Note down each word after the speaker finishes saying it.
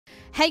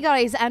Hey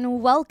guys,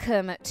 and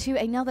welcome to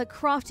another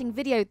crafting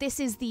video. This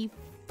is the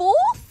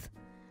fourth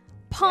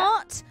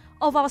part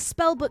of our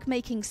spellbook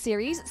making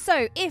series.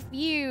 So if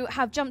you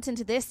have jumped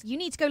into this, you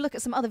need to go look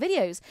at some other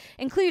videos,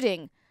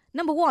 including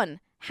number 1,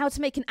 how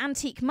to make an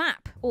antique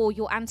map or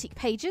your antique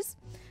pages.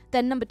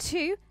 Then number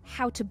 2,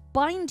 how to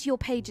bind your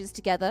pages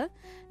together.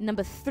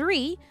 Number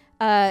 3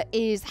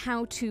 is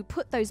how to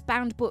put those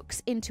bound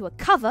books into a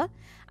cover.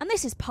 And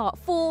this is part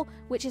 4,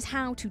 which is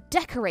how to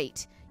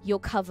decorate your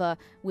cover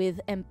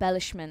with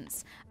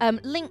embellishments.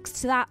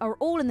 Links to that are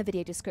all in the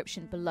video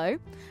description below.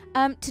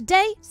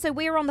 Today, so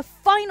we're on the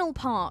final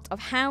part of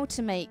how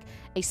to make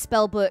a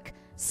spellbook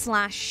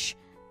slash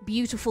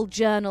beautiful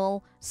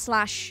journal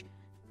slash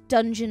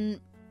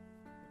Dungeon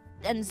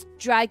and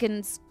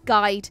Dragons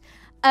guide.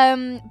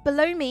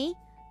 Below me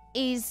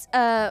is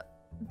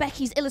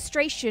Becky's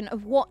illustration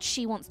of what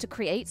she wants to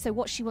create, so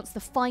what she wants the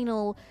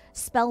final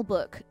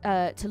spellbook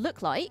to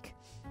look like.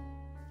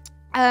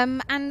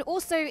 And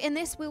also in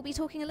this, we'll be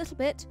talking a little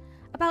bit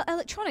about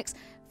electronics.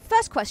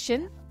 First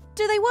question,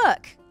 do they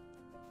work?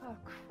 Oh,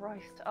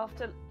 Christ.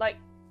 After, like...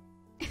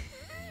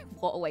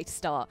 What a way to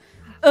start.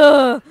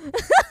 Ugh.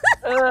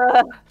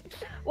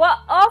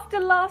 Well, after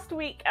last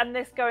week and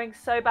this going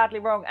so badly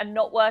wrong and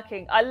not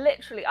working, I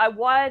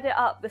wired it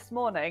up this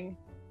morning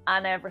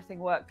and everything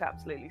worked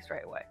absolutely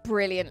straight away.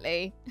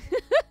 Brilliantly.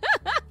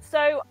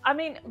 So, I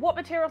mean, what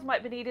materials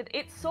might be needed?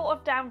 It's sort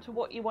of down to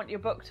what you want your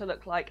book to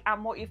look like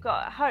and what you've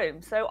got at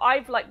home. So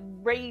I've like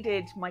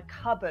raided my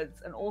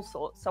cupboards and all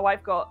sorts. So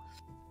I've got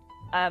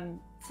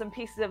some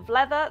pieces of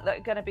leather that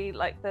are going to be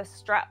like the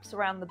straps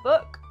around the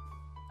book.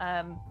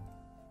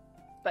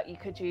 But you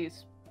could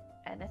use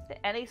anything,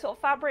 any sort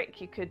of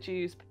fabric. You could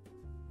use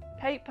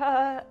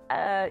paper.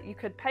 You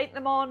could paint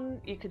them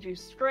on. You could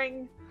use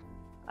string.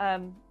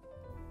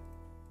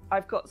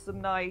 I've got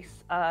some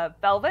nice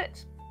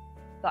velvet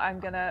that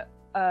I'm gonna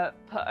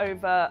put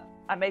over.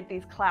 I made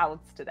these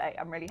clouds today.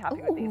 I'm really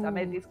happy with these. I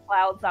made these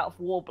clouds out of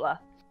Worbla.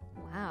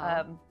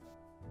 Wow.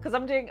 Because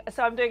I'm doing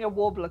a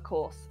Worbla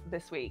course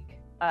this week.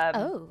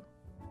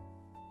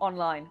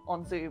 Online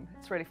on Zoom.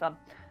 It's really fun.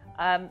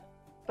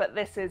 But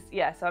this is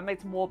so I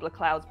made some Worbla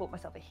clouds. Bought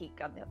myself a heat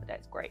gun the other day.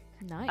 It's great.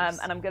 Nice.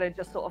 And I'm gonna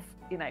just sort of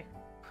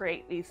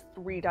create these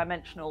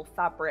 3-dimensional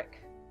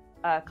fabric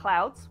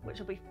clouds, which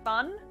will be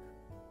fun.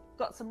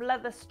 Got some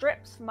leather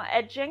strips for my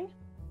edging.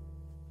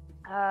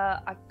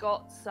 I've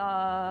got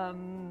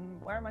some...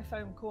 Where are my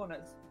foam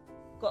corners?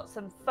 Got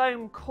some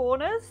foam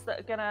corners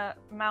that are going to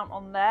mount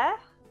on there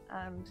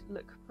and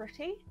look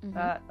pretty. And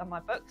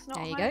my book's not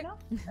high enough.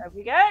 There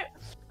we go.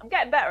 I'm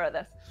getting better at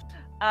this.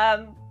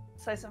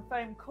 So some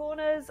foam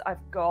corners.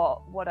 I've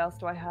got... What else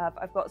do I have?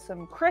 I've got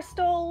some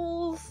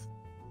crystals.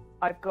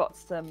 I've got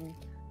some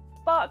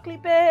sparkly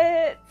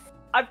bits.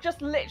 I've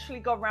just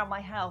literally gone around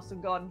my house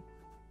and gone,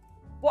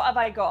 what have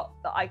I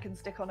got that I can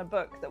stick on a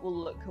book that will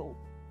look cool?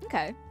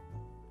 Okay.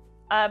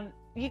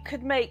 You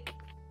could make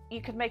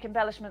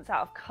embellishments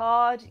out of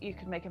card. You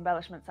could make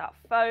embellishments out of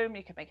foam.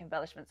 You could make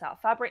embellishments out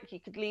of fabric. You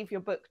could leave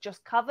your book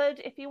just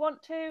covered if you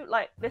want to.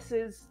 Like, this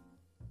is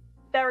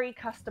very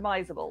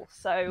customizable.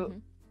 So,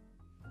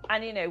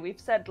 and we've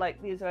said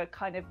like these are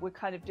we're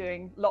kind of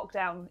doing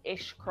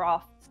lockdown-ish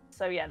crafts.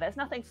 So yeah, there's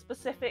nothing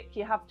specific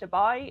you have to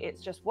buy.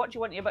 It's just what do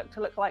you want your book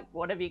to look like?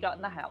 What have you got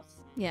in the house?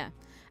 Yeah.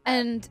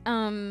 And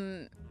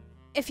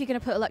if you're going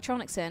to put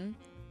electronics in,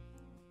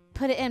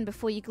 put it in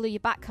before you glue your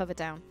back cover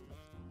down.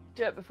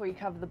 Do it before you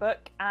cover the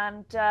book,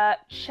 and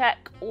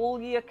check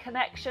all your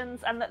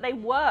connections and that they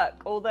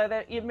work,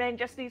 although you may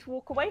just need to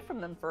walk away from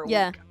them for a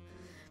week.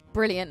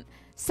 Brilliant.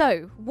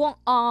 So what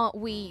are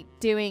we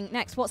doing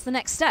next? What's the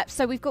next step?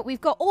 So we've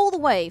got all the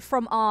way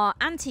from our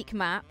antique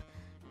map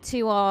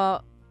to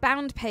our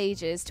bound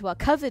pages to our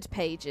covered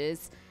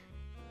pages.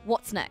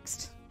 What's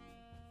next?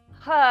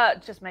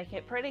 Just make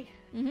it pretty.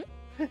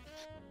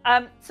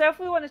 So if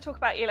we want to talk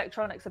about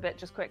electronics a bit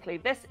just quickly,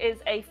 this is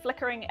a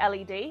flickering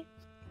LED.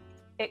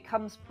 It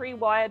comes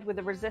pre-wired with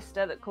a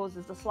resistor that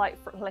causes a slight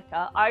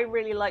flicker. I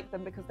really like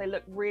them because they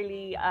look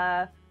really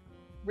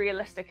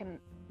realistic and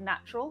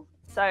natural.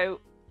 So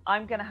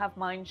I'm going to have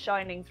mine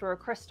shining through a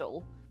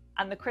crystal,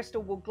 and the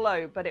crystal will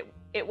glow, but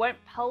it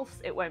won't pulse,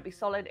 it won't be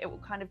solid, it will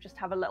kind of just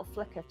have a little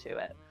flicker to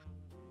it,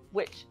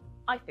 which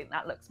I think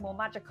that looks more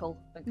magical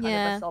than kind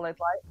of a solid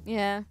light.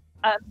 Yeah.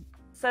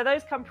 So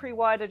those come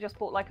pre-wired. I just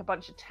bought like a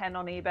bunch of 10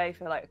 on eBay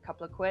for like a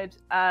couple of quid.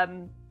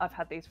 I've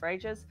had these for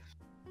ages.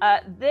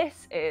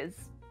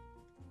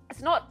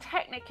 It's not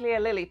technically a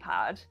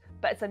lilypad,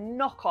 but it's a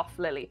knockoff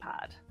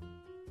lilypad.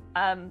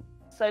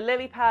 So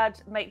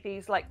lilypad make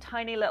these like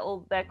tiny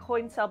little, they're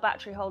coin cell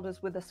battery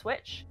holders with a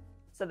switch.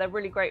 So they're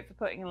really great for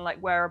putting in like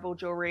wearable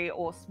jewelry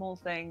or small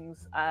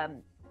things.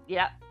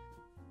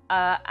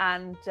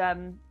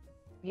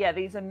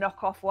 These are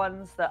knockoff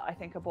ones that I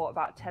think I bought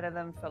about 10 of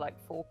them for like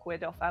 4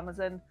 quid off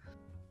Amazon.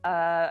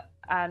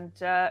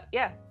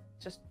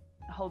 Just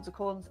holds a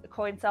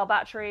coin cell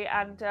battery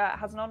and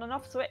has an on and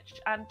off switch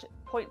and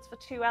points for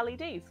 2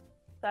 LEDs.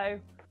 So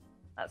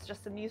that's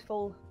just some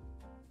useful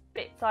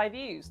bits I've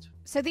used.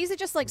 So these are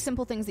just like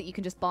simple things that you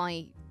can just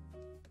buy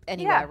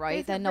anywhere,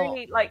 right? They're not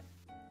really, like,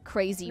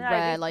 crazy no,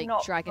 rare these are like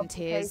not dragon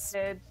tears.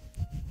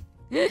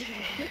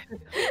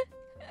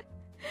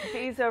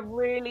 These are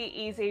really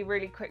easy,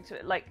 really quick to,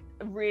 like,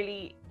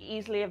 really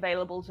easily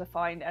available to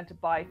find and to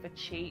buy for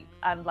cheap.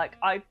 And like,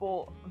 I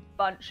bought a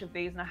bunch of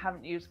these and I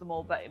haven't used them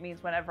all, but it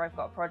means whenever I've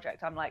got a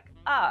project, I'm like,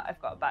 I've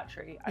got a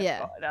battery, I've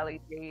got an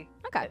LED.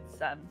 Okay. It's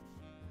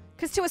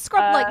because to a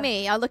scrub like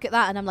me, I look at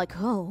that and I'm like,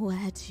 oh,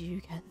 where do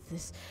you get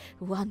this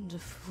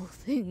wonderful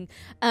thing?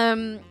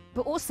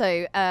 But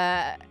also,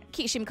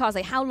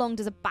 Kishimikaze, how long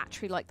does a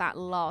battery like that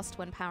last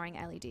when powering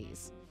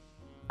LEDs?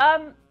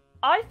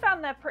 I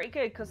found they're pretty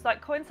good because,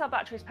 like, coin cell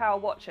batteries power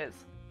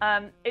watches.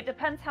 It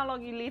depends how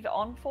long you leave it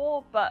on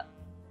for, but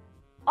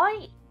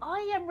I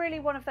am really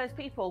one of those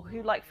people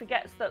who, like,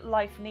 forgets that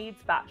life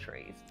needs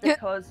batteries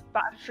because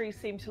batteries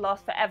seem to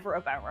last forever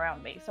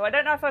around me. So I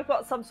don't know if I've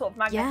got some sort of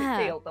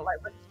magnetic field that, like,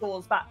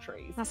 restores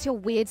batteries. That's your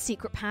weird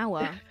secret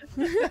power.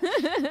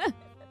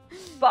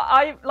 But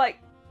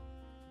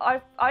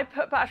I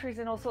put batteries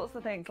in all sorts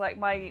of things. Like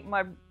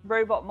my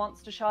robot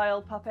monster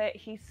child puppet,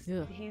 he's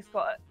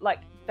got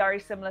like very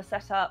similar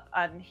setup,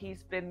 and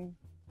he's been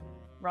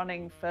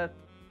running for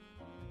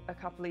a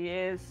couple of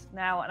years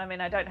now. And I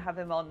mean, I don't have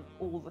him on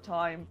all the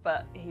time,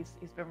 but he's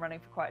been running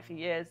for quite a few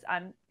years.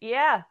 And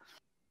yeah,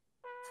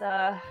 it's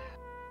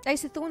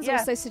Ace of Thorns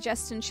also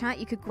suggests in chat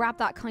you could grab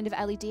that kind of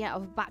LED out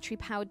of a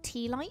battery-powered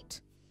tea light.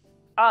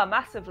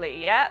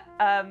 Massively, yeah.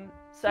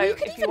 So well, you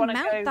could if even you want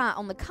mount that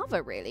on the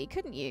cover, really,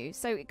 couldn't you?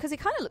 So because it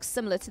kind of looks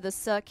similar to the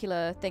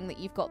circular thing that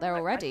you've got there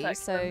already.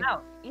 So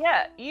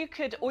yeah, you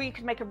could, or you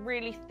could make a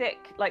really thick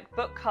like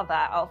book cover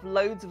out of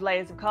loads of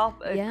layers of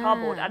cardboard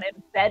and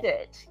embed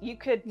it. You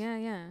could,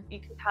 you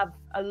could have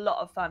a lot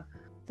of fun.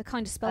 The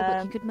kind of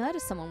spellbook you could murder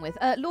someone with.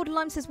 Lord of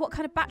Lime says, "What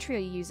kind of battery are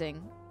you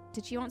using?"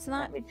 Did you answer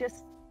that? Let me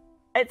just.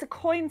 It's a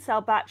coin cell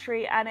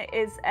battery, and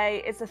it's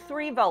a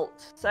 3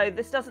 volt. So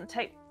this doesn't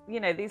take. You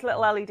know, these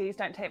little LEDs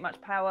don't take much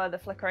power. The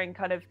flickering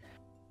kind of,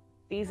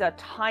 these are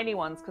tiny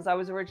ones because I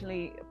was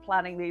originally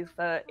planning these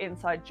for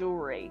inside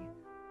jewelry.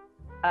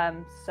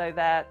 So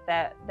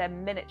they're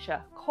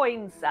miniature.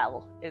 Coin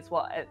cell is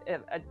what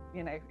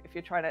you know, if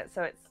you're trying to.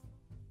 So it's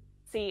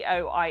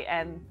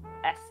COINSELL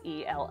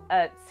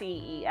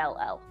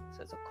CELL.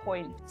 So it's a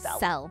coin cell.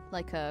 Cell,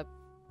 like a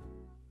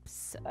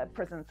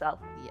prison cell.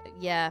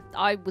 Yeah,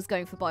 I was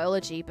going for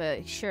biology,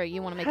 but sure,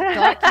 you want to make it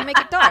dark, you make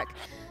it dark.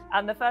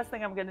 And the first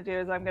thing I'm going to do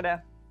is I'm going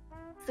to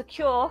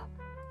secure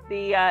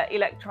the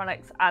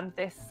electronics and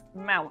this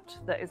mount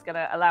that is going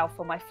to allow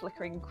for my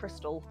flickering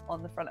crystal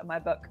on the front of my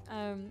book.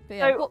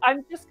 So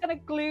I'm just going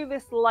to glue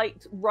this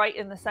light right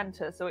in the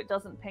center so it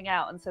doesn't ping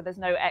out, and so there's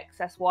no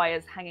excess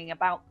wires hanging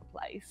about the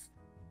place.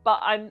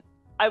 But I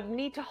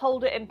need to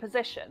hold it in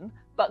position,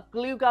 but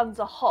glue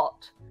guns are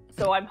hot,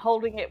 so I'm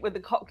holding it with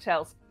the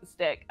cocktail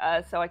stick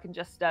so I can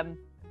just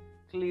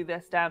glue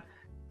this down.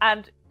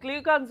 And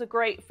glue guns are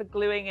great for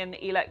gluing in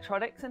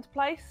electronics into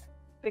place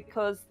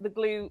because the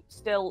glue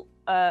still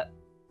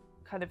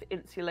kind of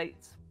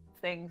insulates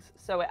things,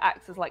 so it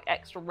acts as like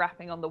extra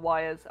wrapping on the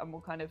wires and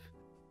will kind of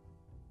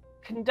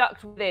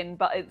conduct within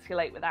but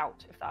insulate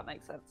without, if that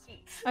makes sense.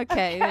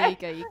 Okay, there you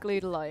go. You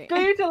glued a light.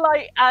 Glued a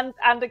light and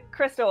a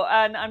crystal,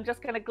 and I'm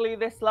just going to glue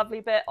this lovely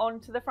bit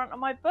onto the front of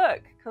my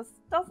book because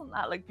doesn't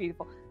that look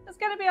beautiful? There's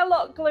going to be a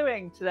lot of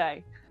gluing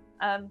today,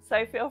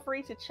 so feel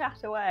free to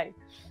chat away.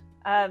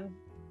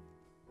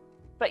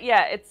 But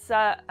yeah, it's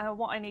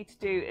what I need to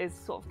do is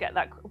sort of get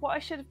that. What I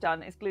should have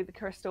done is glue the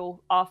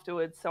crystal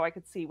afterwards so I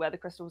could see where the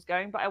crystal was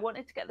going, but I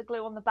wanted to get the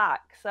glue on the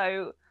back.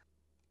 So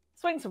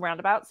swings and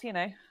roundabouts, you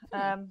know.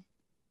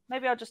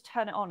 Maybe I'll just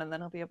turn it on and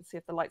then I'll be able to see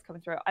if the light's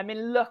coming through. I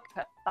mean, look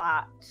at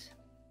that.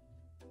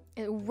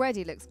 It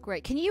already looks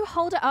great. Can you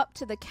hold it up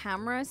to the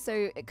camera?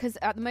 So, because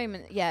at the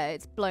moment, yeah,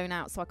 it's blown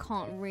out, so I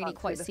can't really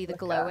quite see the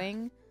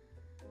glowing.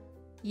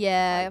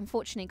 Yeah,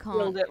 unfortunately can't.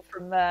 Build it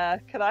from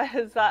there. Can I?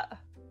 Is that?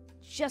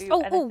 Just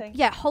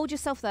yeah, hold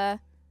yourself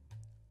there.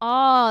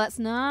 Oh, that's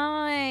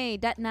nice.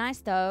 That's nice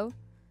though.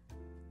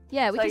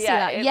 Yeah, we can see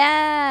that.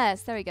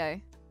 Yes, there we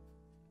go.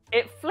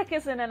 It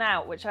flickers in and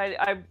out, which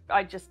I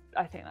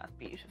think that's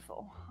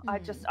beautiful.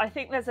 I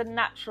think there's a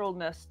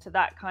naturalness to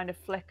that kind of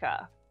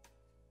flicker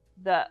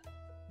that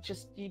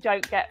just you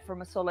don't get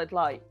from a solid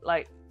light.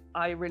 Like,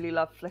 I really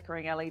love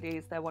flickering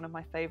LEDs. They're one of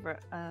my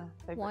favorite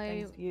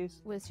things to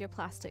use. Why was your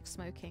plastic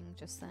smoking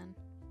just then?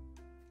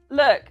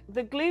 Look,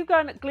 the glue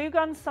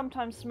guns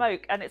sometimes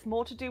smoke, and it's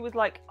more to do with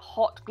like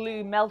hot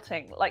glue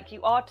melting. Like,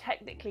 you are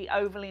technically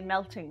overly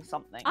melting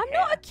something. I'm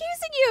not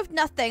accusing you of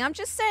nothing. I'm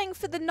just saying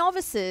for the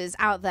novices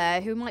out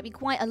there who might be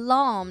quite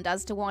alarmed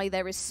as to why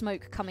there is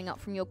smoke coming up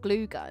from your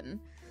glue gun.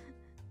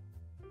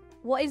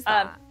 What is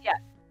that? Yeah,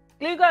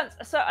 glue guns.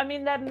 So I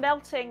mean, they're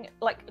melting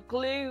like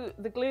glue.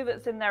 The glue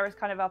that's in there is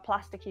kind of a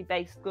plasticky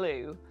based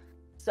glue.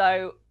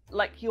 So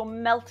like, you're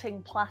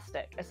melting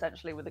plastic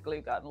essentially with a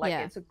glue gun. Like,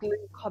 it's a glue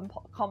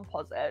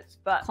composite,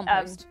 but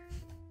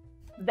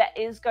there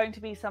is going to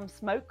be some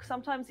smoke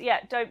sometimes. Yeah,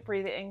 don't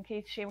breathe it in.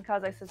 Keith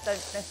Shimakaze says don't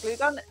sniff glue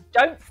gun.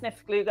 Don't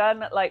sniff glue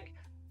gun. Like,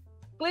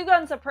 glue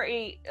guns are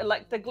pretty,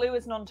 like, the glue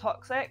is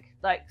non-toxic,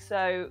 like,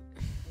 so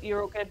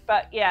you're all good.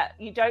 But yeah,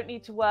 you don't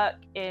need to work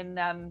in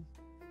a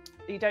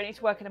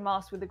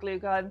mask with a glue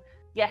gun.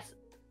 Yes,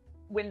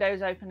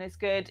 windows open is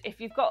good.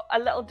 If you've got a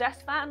little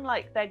desk fan,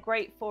 like, they're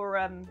great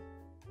for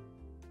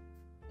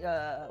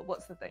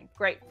what's the thing?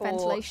 Great for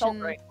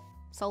ventilation,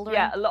 soldering.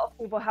 Yeah, a lot of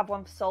people have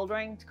one for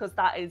soldering because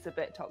that is a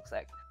bit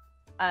toxic.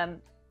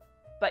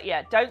 But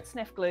yeah, don't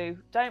sniff glue,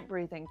 don't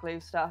breathe in glue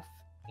stuff.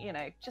 You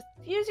know, just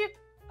use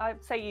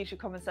your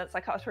common sense. I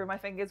cut through my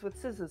fingers with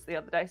scissors the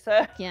other day,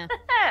 so yeah.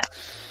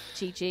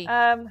 GG.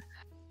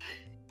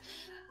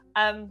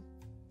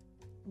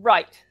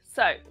 Right.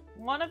 So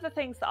one of the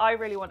things that I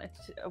really want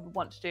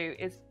to do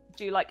is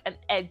do like an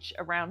edge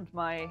around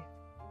my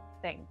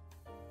thing.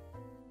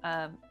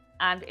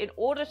 And in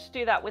order to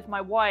do that with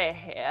my wire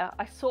here,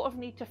 I sort of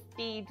need to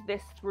feed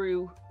this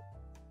through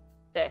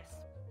this.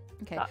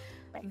 Okay.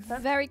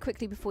 Very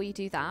quickly before you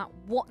do that,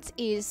 what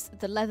is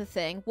the leather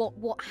thing?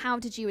 How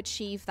did you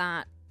achieve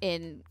that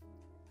in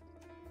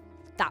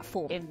that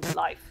form? In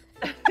life.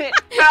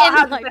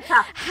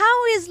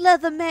 How is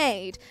leather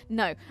made?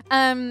 No.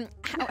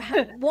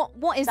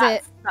 What is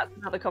it? That's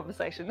another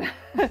conversation.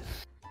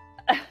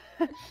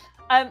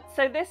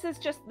 So this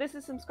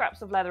is some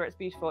scraps of leather. It's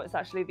beautiful. It's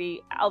actually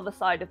the other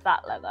side of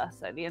that leather,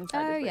 so the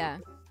inside. Oh is really yeah.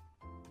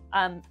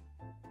 Cool.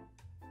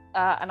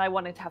 And I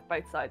wanted to have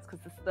both sides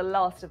because this is the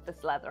last of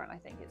this leather, and I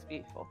think it's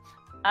beautiful.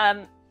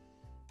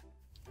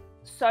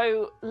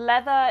 So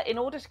leather, in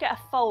order to get a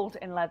fold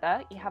in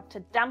leather, you have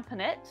to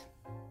dampen it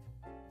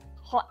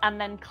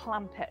and then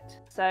clamp it.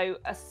 So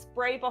a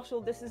spray bottle.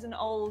 This is an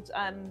old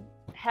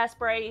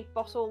hairspray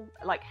bottle,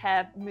 like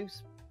hair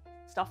mousse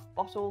stuff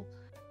bottle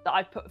that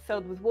I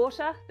filled with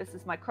water. This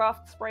is my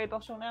craft spray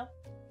bottle now.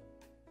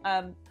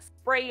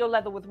 Spray your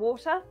leather with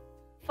water,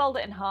 fold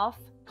it in half,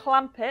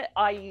 clamp it.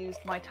 I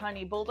used my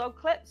tiny bulldog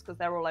clips because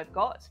they're all I've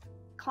got.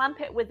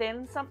 Clamp it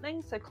within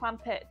something, so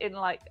clamp it in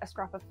like a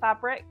scrap of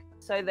fabric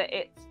so that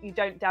you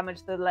don't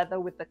damage the leather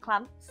with the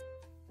clamps,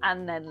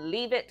 and then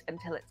leave it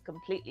until it's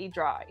completely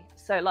dry.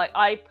 So like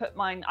I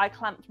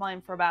clamped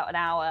mine for about an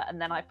hour, and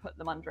then I put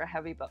them under a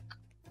heavy book.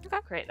 Okay.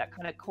 Create that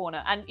kind of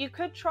corner. And you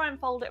could try and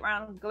fold it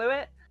around and glue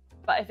it,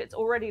 but if it's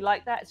already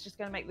like that, it's just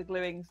going to make the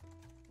gluing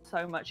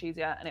so much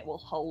easier and it will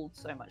hold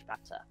so much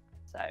better.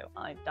 So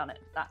I've done it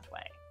that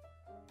way.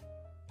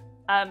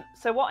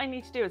 So what I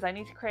need to do is I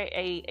need to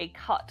create a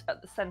cut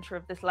at the center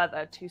of this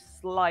leather to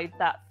slide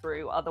that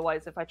through.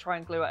 Otherwise, if I try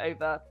and glue it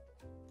over,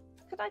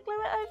 could I glue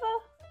it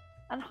over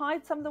and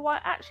hide some of the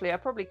wire? Actually, I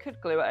probably could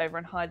glue it over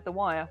and hide the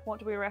wire. What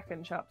do we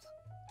reckon, chaps?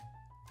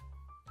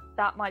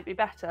 That might be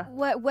better.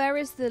 Where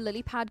is the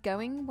lily pad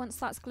going once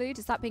that's glued?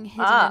 Is that being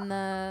hidden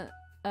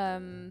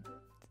in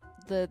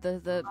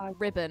the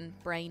ribbon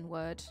brain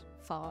word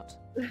fart?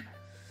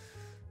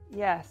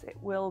 Yes, it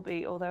will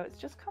be, although it's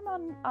just come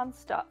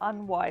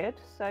unwired,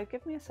 so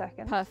give me a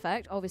second.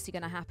 Perfect. Obviously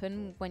going to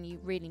happen when you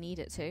really need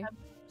it to.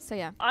 So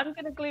yeah. I'm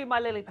going to glue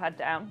my lily pad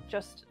down,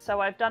 just so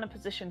I've done a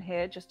position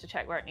here just to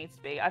check where it needs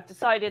to be. I've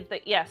decided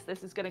that, yes,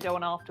 this is going to go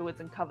on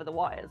afterwards and cover the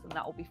wires, and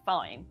that will be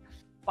fine.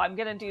 But I'm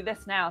going to do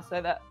this now so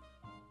that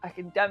I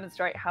can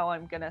demonstrate how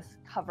I'm going to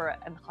cover it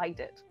and hide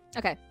it.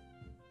 Okay.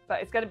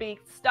 But it's going to be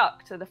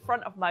stuck to the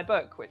front of my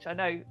book, which I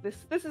know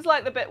this is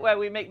like the bit where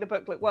we make the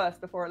book look worse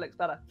before it looks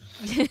better.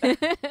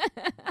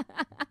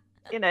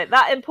 You know,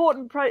 that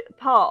important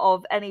part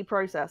of any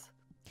process.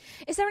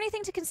 Is there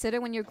anything to consider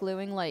when you're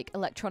gluing like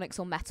electronics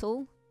or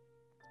metal?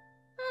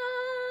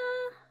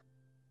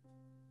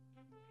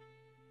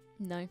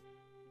 No.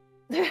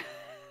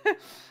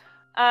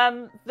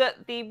 That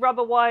the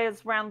rubber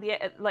wires around the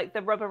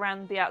rubber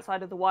around the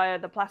outside of the wire,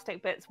 the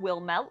plastic bits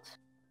will melt.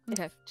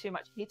 Okay. If too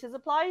much heat is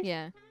applied.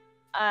 Yeah.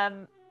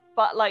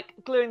 But like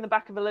gluing the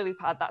back of a lily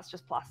pad, that's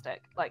just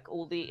plastic. Like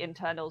all the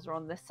internals are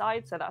on this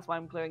side, so that's why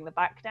I'm gluing the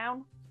back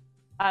down.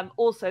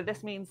 Also,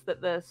 this means that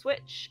the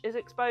switch is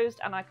exposed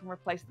and I can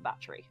replace the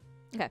battery.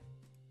 Okay.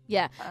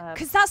 Yeah.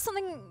 Because that's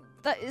something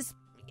that is...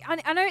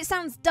 I know it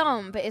sounds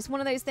dumb, but it's one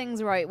of those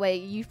things, right, where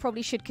you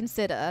probably should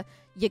consider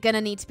you're going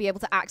to need to be able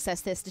to access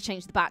this to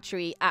change the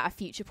battery at a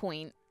future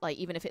point, like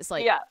even if it's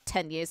like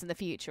 10 years in the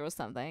future or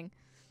something.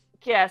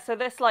 Yeah, so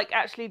this like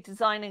actually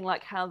designing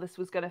like how this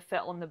was going to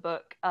fit on the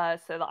book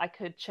so that I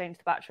could change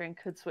the battery and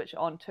could switch it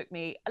on took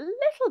me a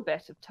little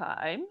bit of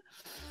time,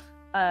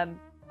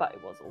 but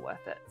it was all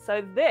worth it.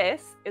 So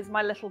this is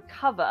my little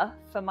cover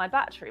for my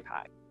battery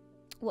pack.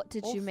 What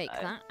did you make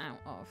that out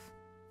of?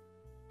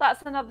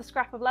 That's another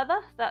scrap of leather.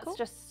 That's cool.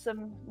 Just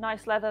some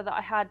nice leather that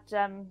I had.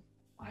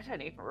 I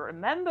don't even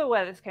remember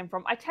where this came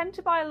from. I tend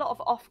to buy a lot of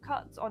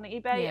offcuts on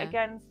eBay. Yeah.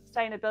 Again,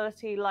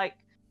 sustainability, like,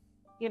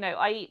 you know,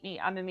 I eat meat.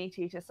 I'm a meat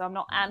eater, so I'm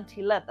not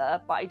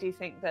anti-leather, but I do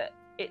think that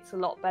it's a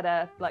lot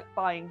better, like,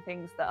 buying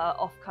things that are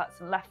offcuts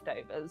and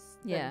leftovers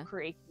than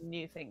creating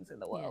new things in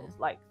the world. Yeah.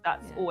 Like,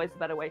 that's always the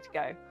better way to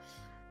go.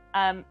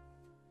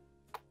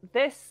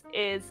 This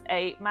is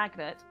a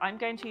magnet. I'm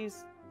going to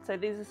use... So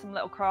these are some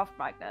little craft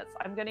magnets.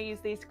 I'm going to use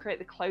these to create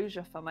the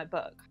closure for my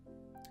book.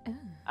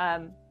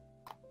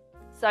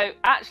 So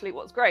actually,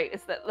 what's great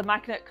is that the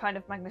magnet kind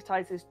of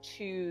magnetizes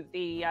to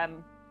the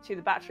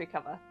battery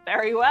cover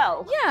very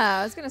well. Yeah,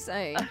 I was gonna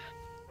say.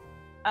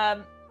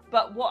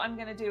 But what I'm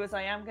going to do is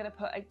I am going to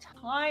put a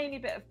tiny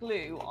bit of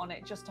glue on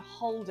it just to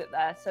hold it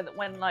there, so that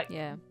when like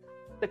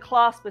the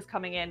clasp is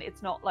coming in,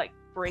 it's not like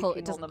breaking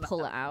it doesn't on the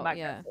pull it out.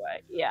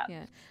 away.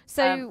 Yeah.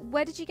 So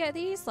where did you get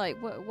these? Like,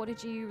 what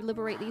did you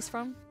liberate these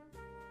from?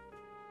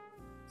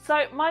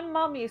 So my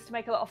mum used to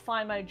make a lot of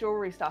fine motor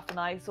jewelry stuff, and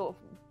I sort of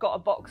got a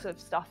box of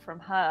stuff from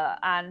her.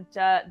 And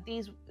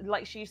these,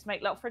 like, she used to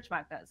make little fridge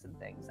magnets and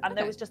things. And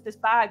there was just this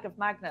bag of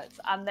magnets,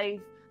 and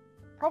they've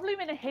probably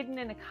been hidden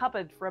in a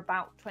cupboard for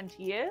about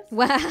 20 years.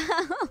 Wow.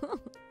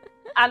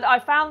 And I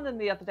found them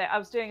the other day. I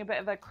was doing a bit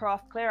of a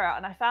craft clear out,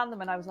 and I found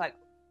them, and I was like,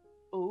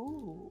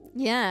 ooh.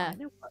 Yeah. I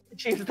know what to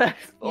choose those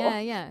for.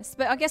 Yeah.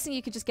 But I'm guessing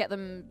you could just get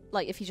them,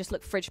 like, if you just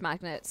look fridge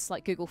magnets,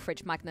 like Google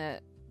fridge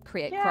magnet,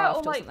 create craft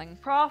or like something.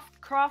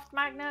 Craft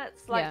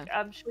magnets. Like,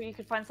 I'm sure you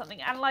could find something.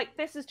 And like,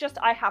 this is just,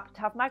 I happen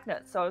to have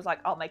magnets, so I was like,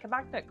 I'll make a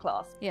magnet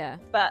clasp. Yeah.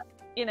 But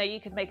you know, you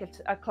could make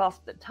a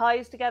clasp that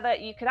ties together.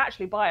 You could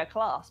actually buy a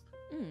clasp.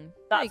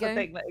 That's a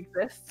thing that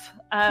exists.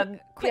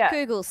 Quick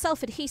Google,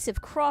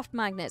 self-adhesive craft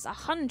magnets,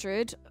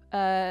 100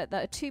 that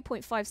are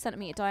 2.5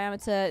 centimeter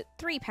diameter,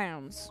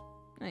 £3.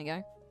 There you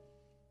go.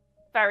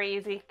 Very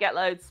easy, get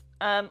loads.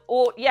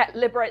 Or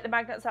liberate the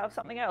magnets out of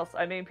something else.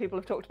 I mean, people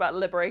have talked about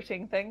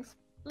liberating things.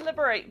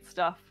 Liberate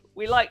stuff.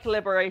 We like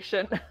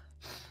liberation.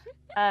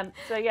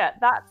 So yeah,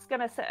 that's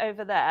gonna sit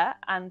over there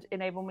and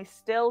enable me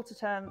still to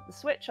turn the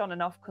switch on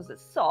and off because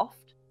it's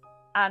soft,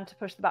 and to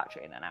push the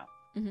battery in and out.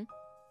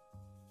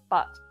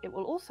 But it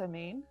will also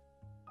mean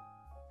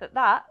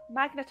that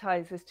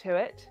magnetizes to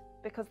it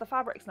because the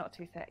fabric's not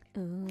too thick.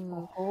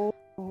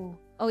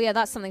 Oh yeah,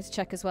 that's something to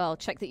check as well.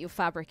 Check that your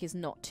fabric is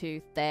not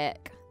too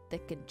thick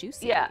and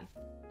juicy. Yeah,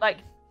 like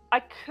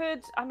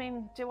I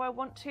mean, do I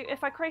want to?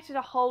 If I created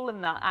a hole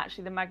in that,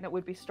 actually the magnet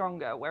would be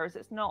stronger, whereas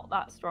it's not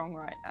that strong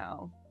right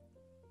now.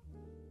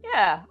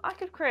 Yeah, I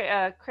could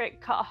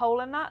cut a hole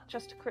in that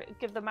just to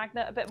give the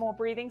magnet a bit more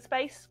breathing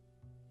space.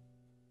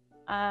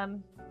 So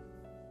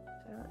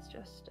let's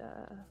just,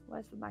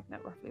 where's the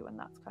magnet roughly when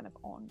that's kind of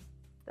on?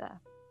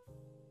 There.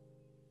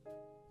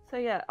 So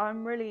yeah, I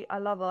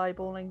love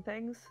eyeballing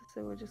things,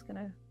 so we're just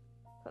gonna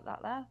put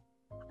that there.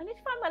 I need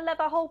to find my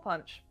leather hole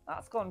punch.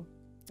 That's gone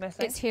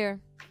missing. It's here.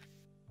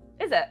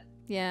 Is it?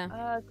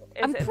 Yeah.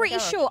 I'm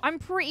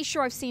pretty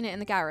sure I've seen it in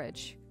the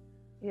garage.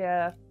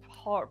 Yeah,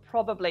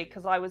 probably,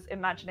 because I was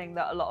imagining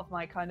that a lot of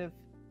my kind of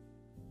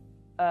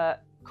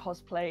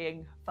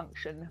cosplaying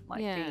function might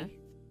be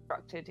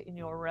constructed in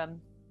your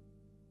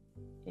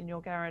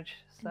garage.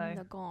 So in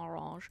the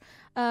garage.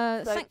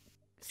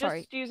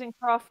 Just using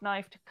craft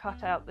knife to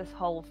cut out this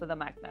hole for the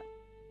magnet.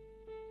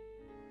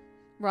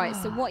 Right,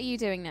 so what are you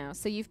doing now?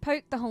 So you've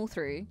poked the hole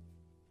through.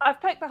 I've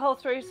poked the hole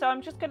through, so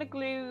I'm just going to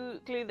glue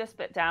this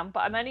bit down, but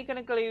I'm only going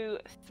to glue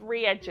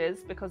 3 edges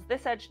because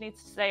this edge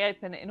needs to stay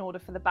open in order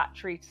for the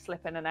battery to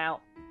slip in and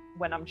out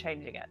when I'm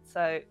changing it.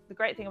 So the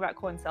great thing about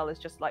coin cell is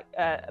just like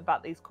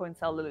about these coin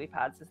cell lily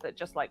pads is that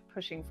just like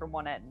pushing from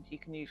one end, you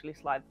can usually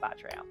slide the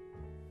battery out.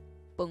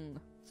 Boom.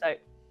 So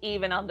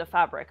even under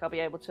fabric, I'll be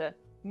able to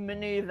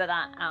maneuver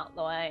that out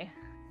the way.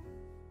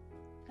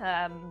 What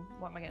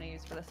am I going to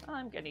use for this?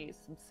 I'm going to use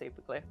some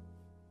super glue.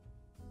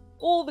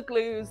 All the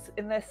glues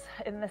in this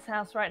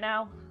house right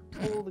now,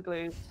 all the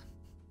glues.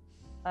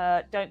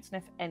 Don't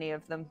sniff any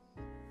of them.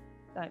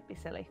 Don't be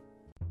silly.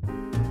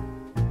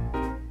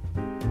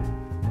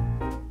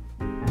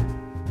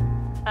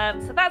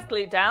 So that's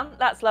glued down.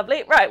 That's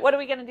lovely. Right, what are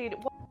we going to do?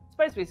 I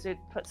suppose we should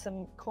put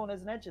some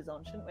corners and edges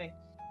on, shouldn't we?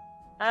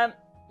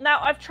 Now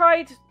I've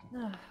tried.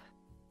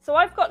 So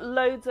I've got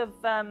loads of.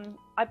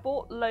 I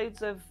bought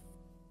loads of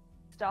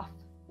stuff.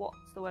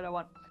 What's the word I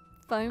want?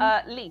 Foam.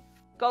 Leaf.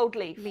 Gold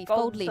leaf.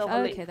 Gold leaf.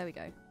 Oh, leaf. okay, there we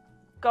go.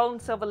 Gold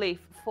and silver leaf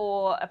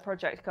for a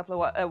project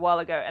a while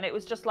ago, and it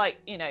was just like,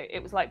 you know,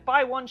 it was like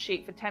buy 1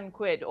 sheet for 10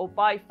 quid or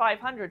buy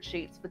 500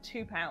 sheets for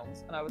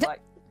 £2, and I was like,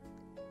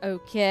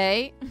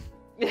 okay.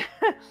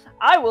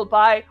 I will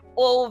buy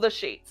all the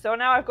sheets. So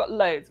now I've got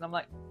loads, and I'm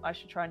like, I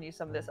should try and use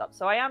some of this up.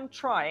 So I am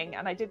trying,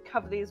 and I did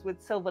cover these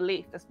with silver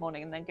leaf this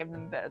morning, and then give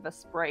them a bit of a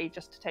spray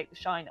just to take the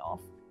shine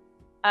off.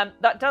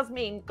 That does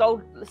mean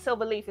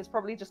silver leaf is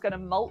probably just going to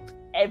molt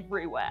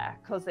everywhere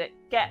because it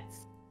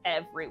gets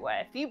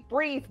everywhere. If you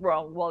breathe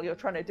wrong while you're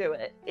trying to do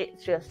it,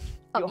 it's just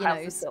your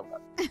house is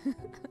silver.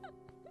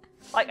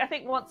 Like, I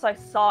think once I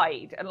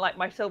sighed and like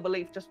my silver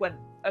leaf just went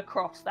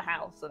across the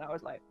house, and I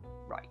was like,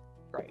 right.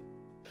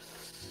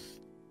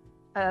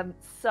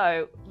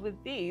 So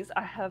with these,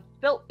 I have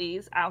built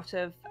these out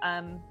of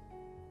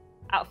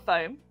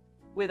foam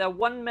with a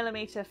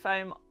 1mm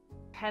foam,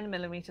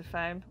 10mm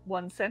foam,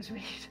 1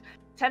 centimeter.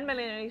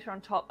 10mm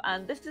on top,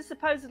 and this is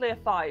supposedly a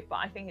 5, but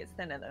I think it's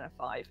thinner than a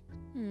 5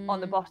 on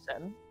the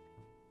bottom.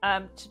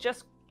 To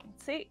just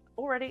see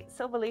already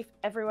silver leaf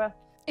everywhere.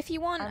 If you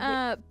want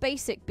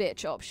basic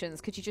bitch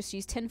options, could you just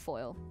use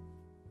tinfoil?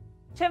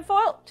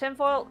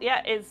 Tinfoil,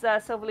 yeah, is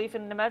silver leaf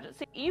in an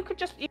emergency. You could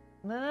just use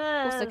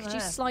Also, could you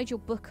slide your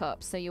book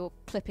up so you're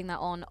clipping that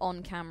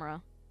on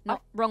camera?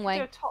 Not wrong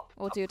way.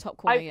 Or do a top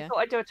corner. I thought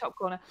I'd do a top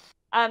corner.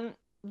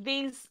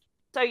 These.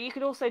 So you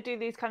could also do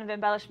these kind of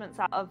embellishments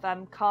out of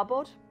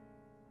cardboard.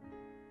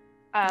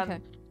 Okay.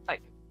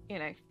 Like, you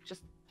know,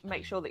 just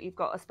make sure that you've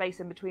got a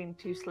space in between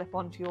to slip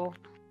onto your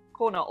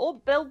corner, or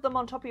build them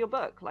on top of your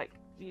book. Like,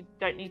 you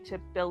don't need to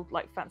build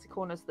like fancy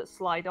corners that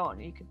slide on.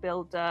 You could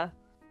build,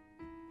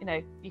 you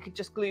know, you could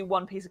just glue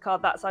one piece of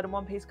card that side and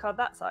one piece of card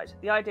that side.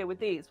 The idea with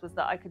these was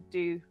that I could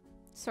do.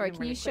 Sorry,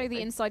 can you show the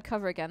inside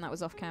cover again? That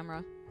was off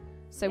camera.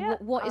 So yeah,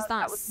 what is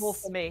that? That was more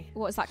for me.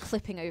 What is that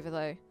clipping over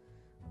though?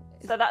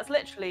 So that's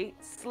literally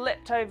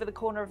slipped over the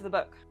corner of the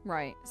book.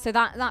 Right. So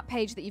that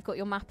page that you've got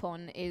your map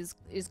on is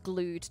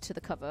glued to the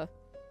cover.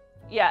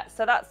 Yeah.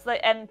 So that's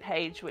the end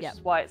page, which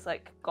is why it's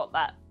like got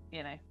that,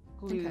 you know,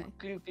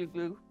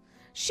 glue.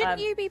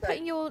 Shouldn't you be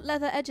putting your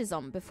leather edges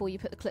on before you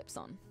put the clips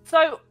on?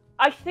 So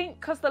I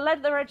think because the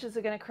leather edges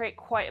are going to create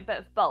quite a bit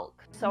of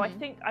bulk, so I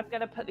think I'm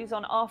going to put these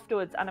on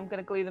afterwards, and I'm going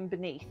to glue them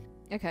beneath.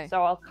 Okay.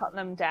 So I'll cut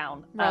them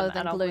down rather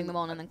than gluing them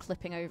on and then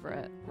clipping over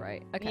it.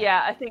 Right. Okay.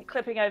 Yeah, I think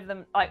clipping over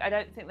them. Like, I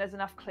don't think there's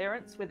enough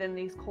clearance within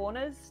these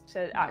corners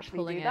to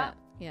actually do that.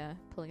 Yeah,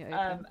 pulling it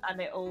open.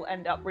 And it'll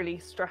end up really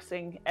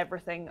stressing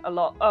everything a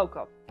lot. Oh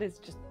god, this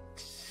just.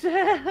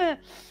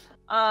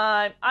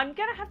 I'm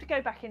gonna have to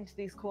go back into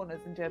these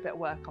corners and do a bit of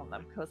work on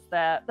them because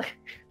they're.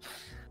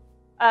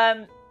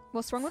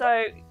 What's wrong with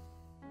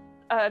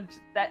them?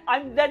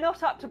 They're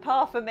not up to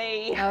par for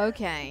me.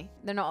 Okay,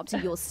 they're not up to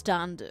your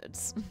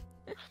standards.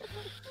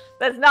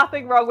 There's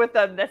nothing wrong with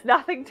them. There's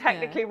nothing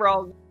technically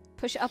wrong.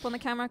 Push it up on the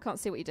camera. I can't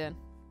see what you're doing.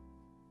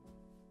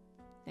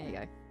 There you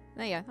go.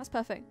 There you go. That's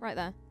perfect. Right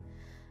there.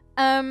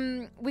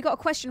 We got a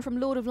question from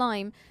Lord of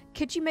Lime.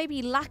 Could you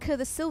maybe lacquer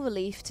the silver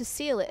leaf to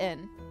seal it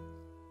in?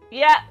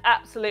 Yeah,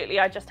 absolutely.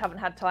 I just haven't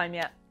had time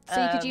yet.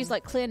 So you could use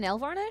like clear nail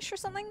varnish or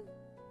something?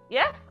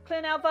 Yeah,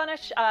 clear nail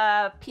varnish,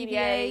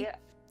 PVA,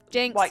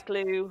 Jinx, white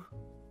glue.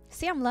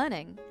 See, I'm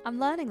learning. I'm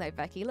learning though,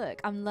 Becky. Look,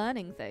 I'm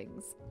learning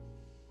things.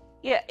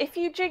 Yeah, if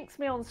you jinx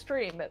me on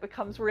stream, it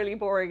becomes really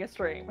boring a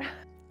stream.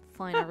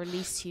 Fine, I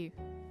release you.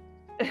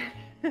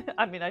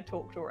 I mean, I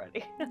talked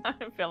already. I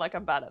feel like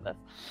I'm bad at this.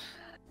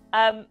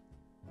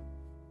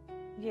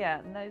 Yeah,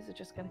 and those are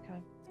just going to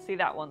come. See,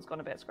 that one's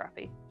gone a bit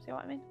scrappy. See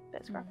what I mean? A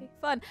bit scrappy.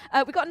 Fun.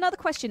 We got another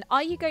question.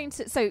 Are you going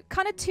to... So,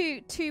 kind of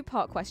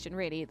two-part question,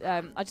 really.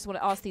 I just want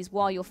to ask these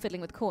while you're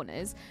fiddling with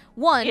corners.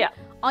 One,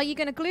 are you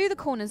going to glue the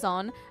corners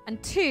on?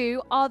 And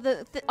two, are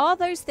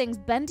those things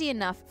bendy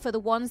enough for the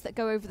ones that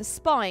go over the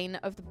spine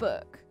of the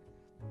book?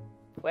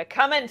 We're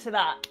coming to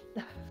that.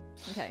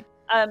 Okay.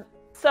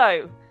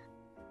 So,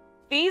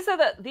 these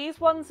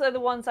ones are the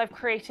ones I've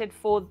created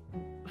for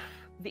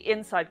the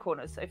inside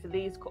corners. So for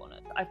these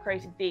corners, I've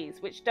created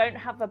these, which don't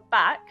have a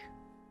back.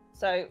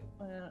 So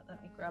let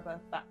me grab a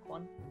back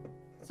one.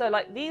 So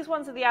like these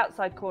ones are the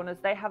outside corners.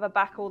 They have a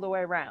back all the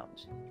way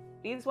around.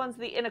 These ones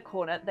are the inner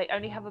corner. They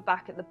only have a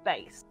back at the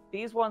base.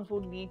 These ones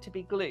will need to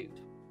be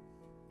glued.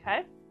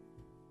 Okay?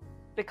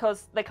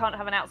 Because they can't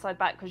have an outside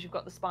back because you've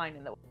got the spine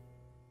in the way.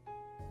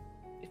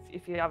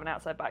 If you have an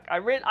outside back.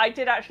 I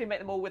did actually make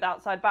them all with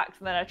outside backs,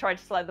 and then I tried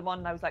to slide them on,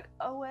 and I was like,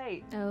 oh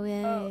wait. Oh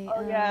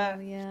yeah.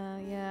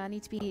 Yeah. I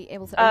need to be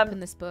able to open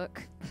this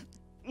book.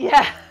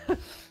 Yeah,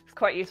 it's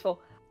quite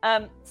useful.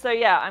 So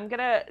yeah, I'm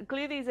gonna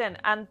glue these in,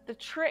 and the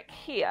trick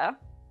here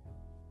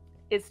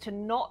is to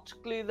not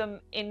glue them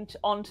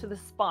onto the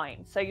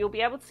spine. So you'll be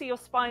able to see your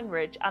spine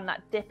ridge and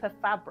that dip of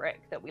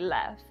fabric that we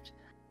left.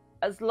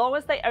 As long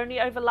as they only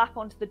overlap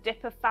onto the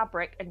dip of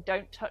fabric and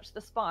don't touch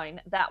the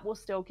spine, that will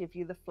still give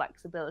you the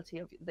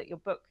flexibility that your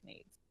book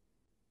needs.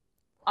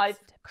 I've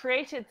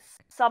created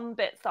some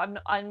bits that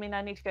I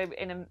need to go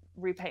in and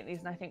repaint these,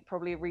 and I think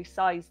probably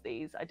resize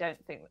these. I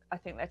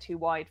think they're too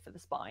wide for the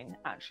spine,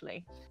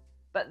 actually.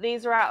 But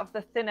these are out of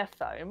the thinner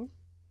foam,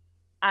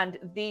 and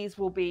these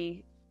will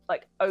be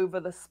like over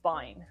the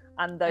spine,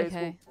 and those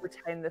will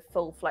retain the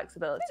full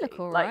flexibility. They look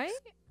all right.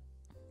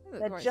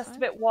 They're just a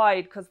bit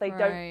wide because they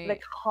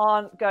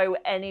can't go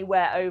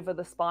anywhere over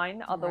the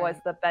spine,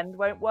 otherwise the bend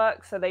won't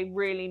work. So they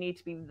really need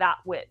to be that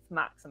width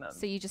maximum.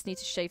 So you just need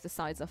to shave the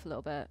sides off a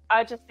little bit.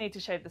 I just need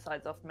to shave the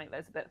sides off and make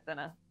those a bit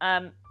thinner.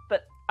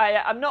 But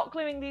I'm not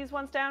gluing these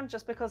ones down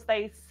just because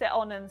they sit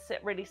on and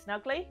sit really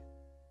snugly.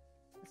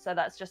 So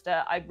that's just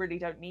I really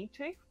don't need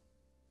to.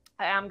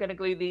 I am going to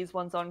glue these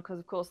ones on because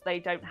of course they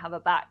don't have a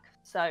back,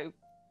 so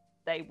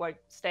they won't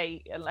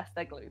stay unless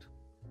they're glued.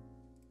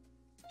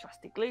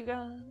 Trusty glue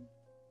gun.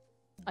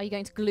 Are you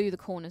going to glue the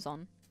corners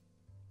on?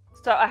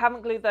 So I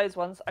haven't glued those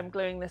ones. I'm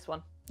gluing this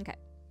one. Okay.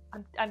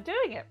 I'm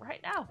doing it right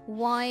now.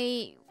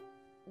 Why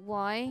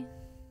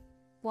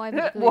haven't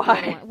you glued the other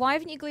one? Why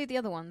haven't you glued the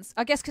other ones?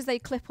 I guess because they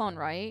clip on,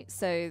 right?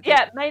 So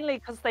yeah, mainly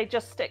because they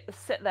just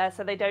sit there,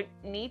 so they don't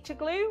need to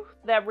glue.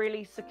 They're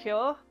really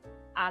secure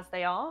as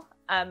they are.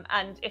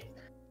 And if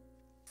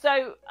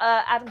so,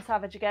 Adam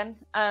Savage again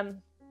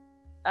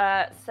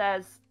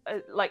says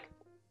like,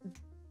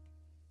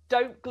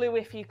 don't glue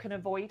if you can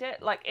avoid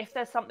it. Like if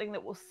there's something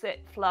that will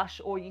sit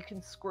flush, or you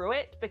can screw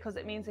it, because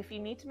it means if you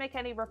need to make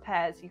any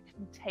repairs, you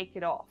can take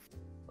it off.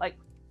 Like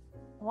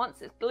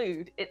once it's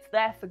glued, it's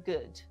there for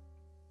good.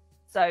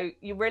 So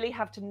you really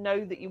have to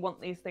know that you want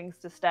these things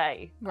to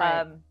stay.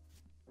 Right.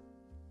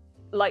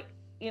 Like,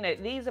 you know,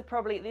 these are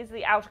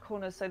the outer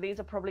corners, so these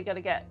are probably going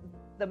to get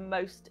the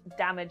most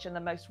damage and the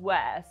most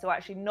wear. So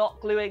actually not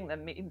gluing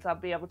them means I'll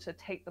be able to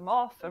take them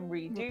off and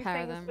redo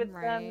Repair things them, with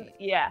right. them.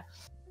 Yeah.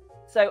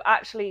 So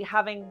actually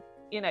having,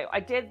 you know,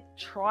 I did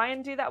try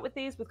and do that with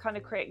these, with kind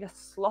of creating a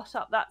slot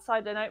up that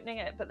side and opening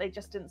it, but they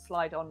just didn't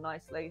slide on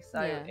nicely.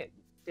 So it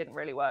didn't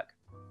really work.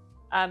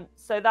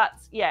 So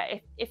that's, yeah,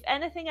 if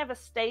anything ever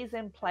stays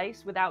in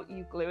place without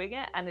you gluing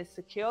it and is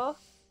secure,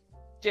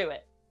 do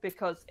it,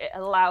 because it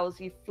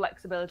allows you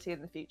flexibility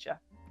in the future.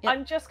 Yep.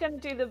 I'm just going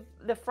to do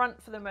the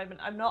front for the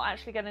moment. I'm not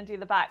actually going to do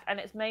the back, and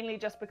it's mainly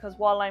just because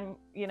while I'm,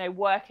 you know,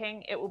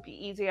 working, it will be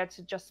easier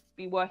to just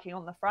be working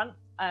on the front,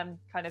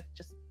 kind of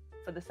just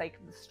for the sake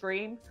of the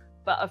stream.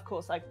 But of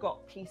course I've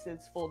got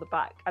pieces for the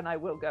back, and I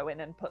will go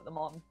in and put them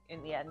on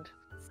in the end.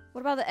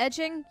 What about the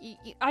edging?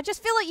 I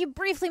just feel like you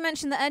briefly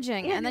mentioned the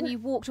edging and then you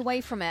walked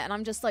away from it, and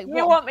I'm just like, what?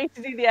 You want me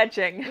to do the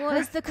edging? What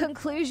is the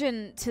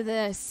conclusion to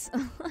this?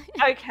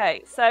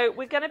 Okay, so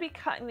we're going to be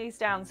cutting these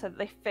down so that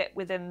they fit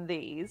within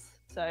these.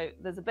 So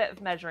there's a bit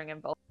of measuring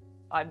involved.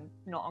 I'm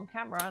not on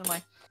camera, am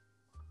I?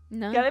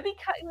 No. Going to be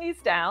cutting these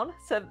down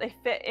so that they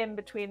fit in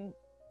between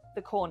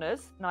the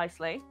corners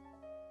nicely.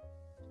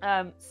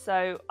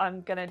 So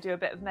I'm going to do a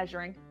bit of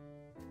measuring.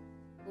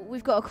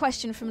 We've got a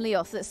question from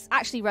Leoth that's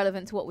actually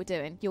relevant to what we're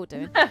doing. You're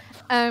doing.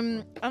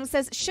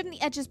 Says, shouldn't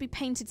the edges be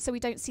painted so we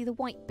don't see the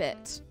white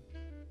bit?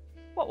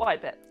 What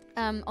white bit?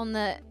 On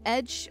the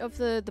edge of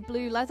the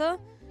blue leather.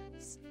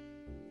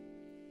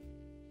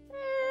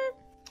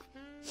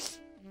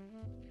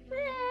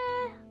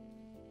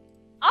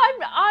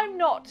 I'm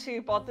not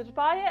too bothered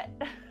by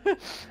it.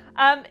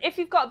 If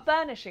you've got a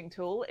burnishing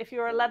tool, if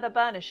you're a leather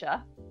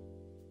burnisher,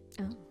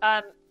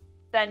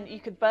 then you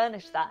could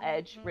burnish that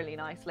edge really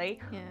nicely.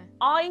 Yeah.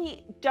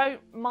 I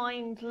don't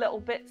mind little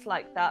bits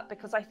like that,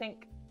 because I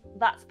think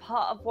that's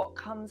part of what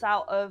comes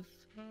out of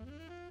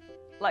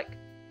like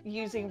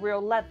using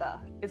real leather.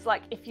 It's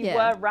like if you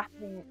were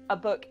wrapping a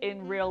book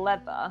in real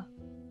leather,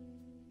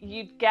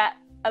 you'd get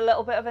a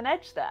little bit of an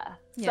edge there.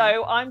 Yeah.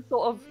 So I'm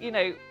sort of, you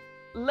know,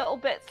 little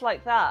bits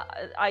like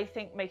that I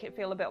think make it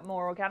feel a bit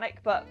more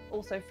organic, but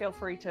also feel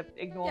free to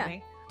ignore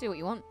me. Do what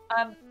you want.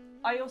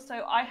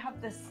 I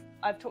have this,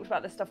 I've talked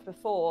about this stuff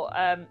before,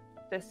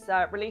 this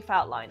relief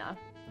outliner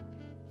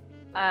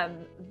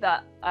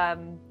that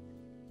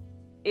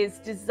is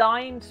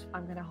designed,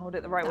 I'm going to hold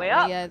it the right way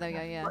up. Yeah, there you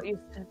go, yeah. Not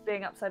used to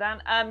being upside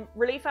down.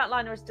 Relief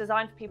outliner is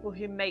designed for people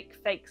who make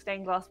fake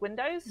stained glass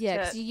windows. Yeah,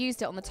 because you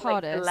used it on the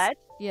TARDIS. The LED.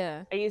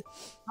 Yeah. I used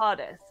it on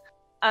the TARDIS.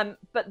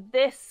 But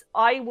this,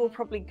 I will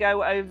probably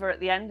go over at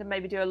the end and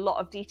maybe do a lot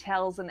of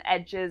details and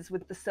edges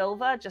with the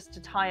silver, just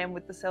to tie in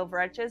with the silver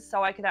edges,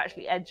 so I could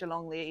actually edge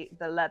along the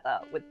leather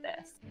with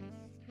this.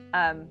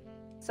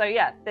 So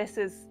yeah, this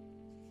is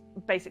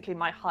basically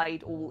my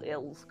hide all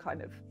ills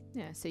kind of.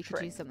 Yeah, so you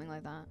could use something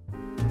like that.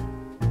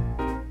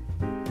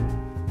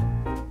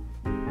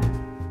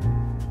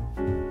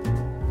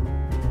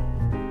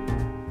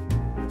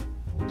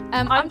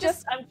 I'm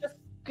just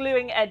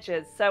gluing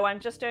edges, so I'm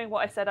just doing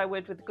what I said I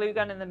would with the glue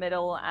gun in the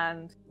middle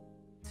and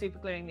super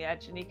gluing the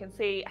edge, and you can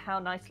see how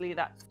nicely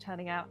that's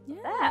turning out. Yeah,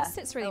 there. It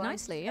sits really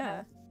nicely.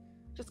 Yeah.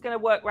 Just gonna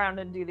work around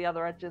and do the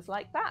other edges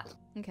like that.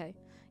 Okay.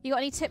 You got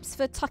any tips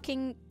for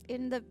tucking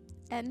in the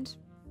end?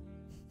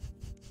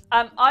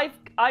 I've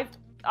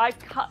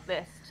cut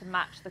this to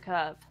match the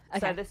curve. Okay.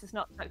 So this is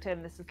not tucked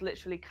in. This is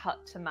literally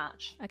cut to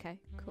match. Okay.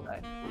 Cool.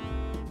 So.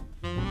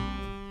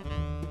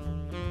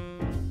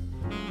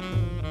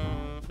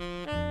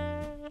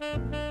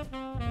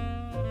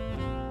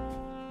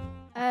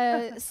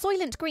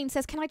 Soylent Green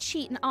says, can I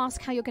cheat and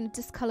ask how you're going to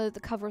discolor the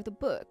cover of the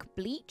book?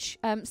 Bleach?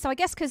 So I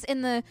guess because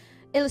in the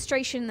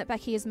illustration that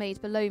Becky has made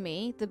below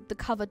me, the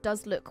cover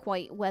does look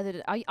quite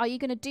weathered. Are you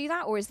going to do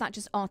that, or is that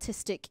just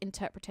artistic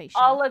interpretation?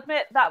 I'll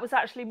admit that was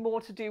actually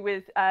more to do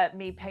with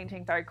me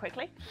painting very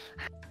quickly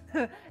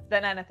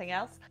than anything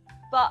else.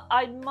 But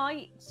I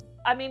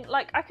mean,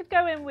 like, I could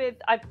go in with,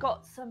 I've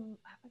got some,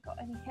 have I got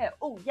any here?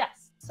 Oh,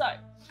 yes. So,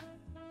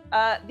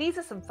 these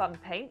are some fun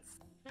paints.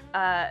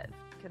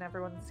 Can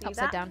everyone see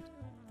Upside that? down.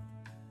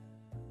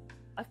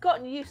 I've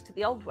gotten used to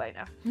the old way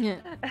now. Yeah.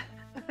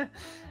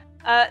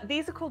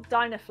 These are called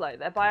Dynaflow.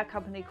 They're by a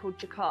company called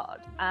Jacquard,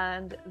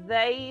 and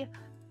they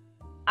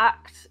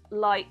act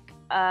like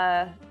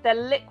they're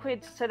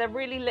liquid, so they're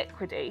really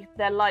liquidy.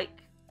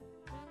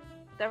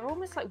 They're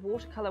almost like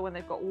watercolor when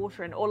they've got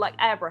water in, or like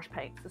airbrush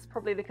paints. That's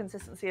probably the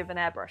consistency of an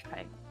airbrush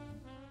paint.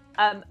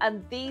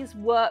 And these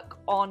work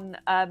on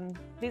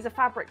these are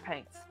fabric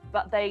paints,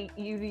 but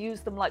you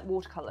use them like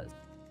watercolors.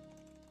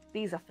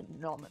 These are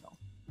phenomenal.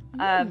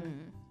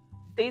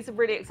 These are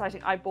really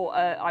exciting. I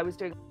was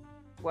doing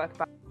work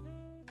about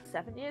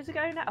 7 years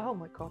ago now. Oh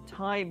my god,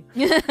 time.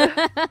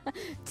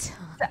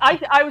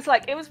 I was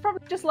like, it was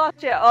probably just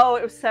last year. Oh,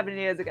 it was 7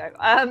 years ago.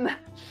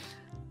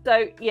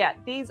 So yeah,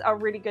 these are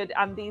really good,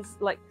 and these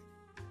like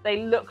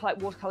they look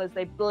like watercolors.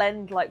 They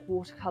blend like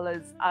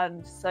watercolors,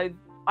 and so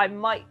I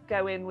might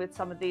go in with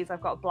some of these.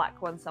 I've got a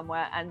black one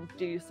somewhere, and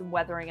do some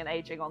weathering and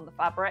aging on the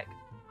fabric.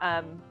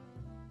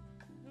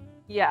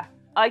 Yeah.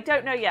 I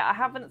don't know yet. I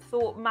haven't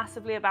thought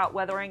massively about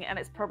weathering, and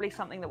it's probably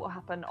something that will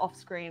happen off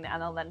screen,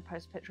 and I'll then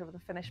post a picture of the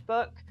finished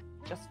book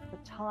just for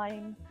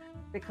time,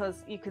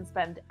 because you can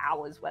spend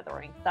hours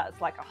weathering. That's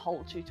like a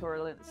whole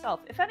tutorial in itself.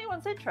 If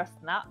anyone's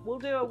interested in that, we'll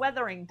do a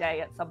weathering day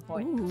at some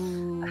point.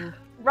 Ooh.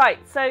 Right,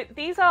 so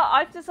these are,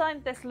 I've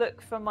designed this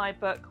look for my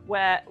book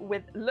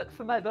with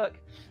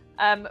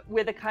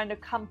a kind of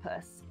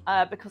compass,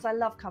 because I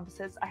love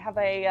compasses. I have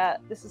a,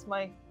 this is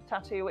my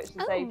tattoo, which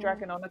is a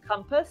dragon on a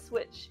compass,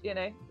 which, you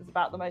know, is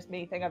about the most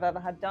me thing I've ever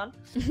had done.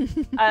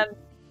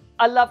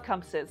 I love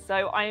compasses,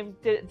 so I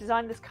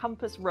designed this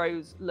compass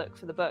rose look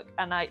for the book,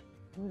 and I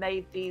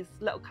made these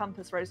little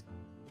compass rose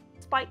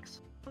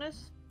spikes,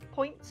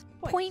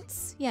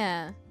 points,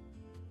 yeah,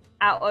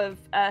 out of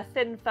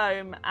thin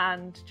foam,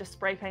 and just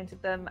spray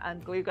painted them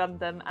and glue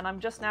gunned them, and I'm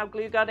just now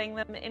glue gunning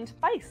them into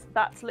place.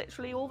 That's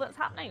literally all that's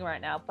happening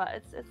right now, but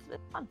it's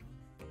fun.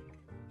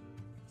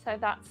 So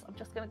I'm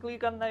just going to glue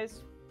gun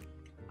those.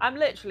 I'm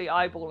literally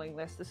eyeballing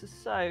this. This is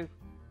so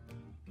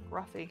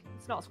scruffy.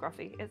 It's not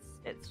scruffy.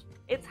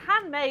 It's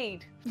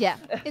handmade. Yeah,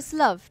 it's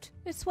loved.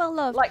 It's well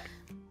loved. Like,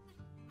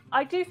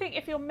 I do think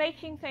if you're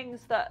making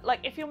things that, like,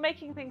 if you're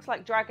making things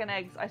like dragon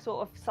eggs, I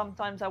sort of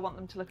sometimes I want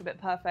them to look a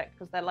bit perfect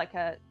because they're like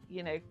a,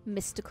 you know,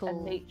 mystical, a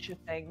nature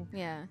thing.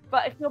 Yeah.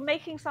 But if you're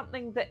making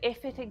something that,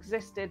 if it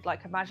existed,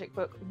 like a magic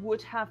book,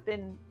 would have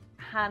been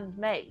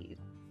handmade,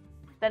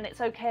 then it's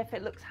okay if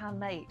it looks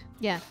handmade.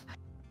 Yeah.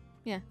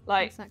 Yeah.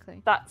 Like,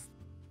 exactly. That's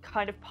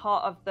kind of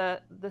part of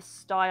the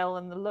style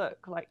and the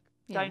look. Like,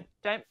 don't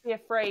be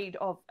afraid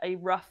of a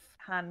rough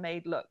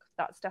handmade look.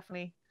 That's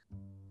definitely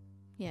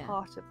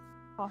part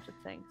of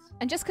things.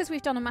 And just because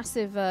we've done a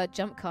massive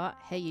jump cut,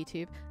 hey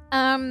YouTube,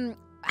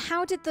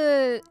 how did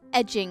the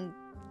edging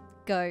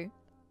go?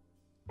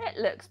 It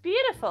looks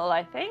beautiful,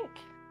 I think.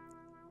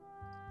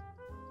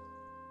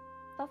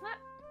 Doesn't it?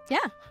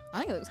 Yeah, I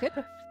think it looks good.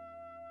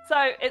 So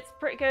it's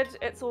pretty good.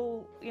 It's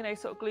all, you know,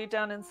 sort of glued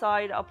down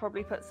inside. I'll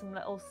probably put some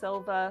little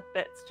silver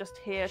bits just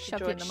here to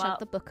join them up. Shove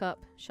the book up.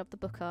 Shove the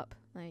book up.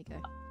 There you go.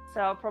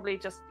 So I'll probably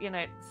just, you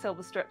know,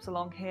 silver strips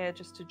along here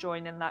just to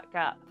join in that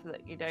gap so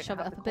that you don't shove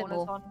have it up the a bit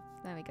corners more. on.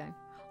 There we go.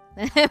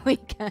 There we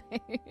go.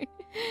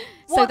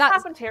 What's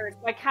happened here is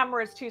my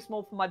camera is too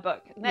small for my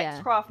book.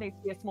 Next craft needs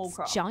to be a small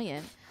craft.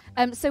 Giant.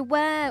 So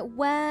where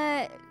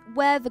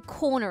the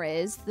corner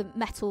is, the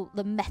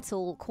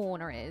metal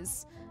corner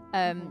is,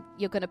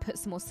 you're going to put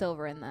some more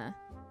silver in there.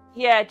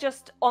 Yeah,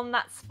 just on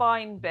that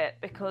spine bit,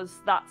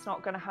 because that's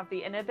not going to have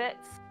the inner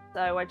bits.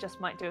 So I just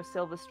might do a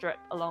silver strip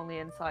along the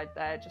inside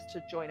there just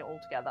to join it all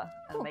together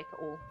and make it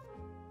all.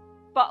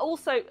 But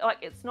also, like,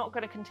 it's not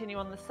going to continue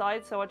on the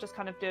side, so I'll just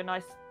kind of do a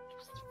nice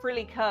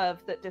frilly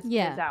curve that just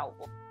goes out.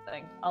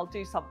 I'll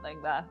do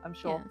something there, I'm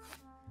sure.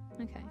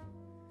 Yeah. Okay.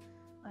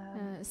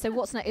 So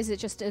what's next? Is it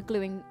just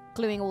gluing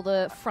all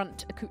the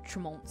front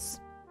accoutrements?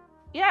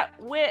 Yeah,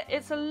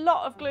 it's a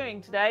lot of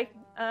gluing today,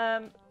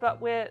 but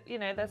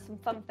there's some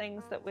fun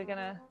things that we're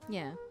gonna.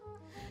 Yeah.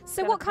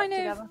 So what kind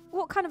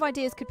of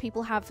ideas could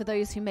people have for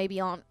those who maybe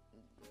aren't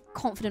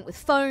confident with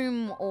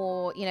foam,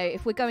 or, you know,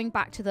 if we're going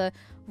back to the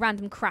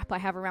random crap I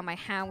have around my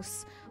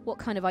house, what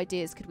kind of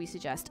ideas could we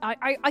suggest?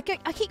 I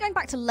keep going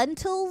back to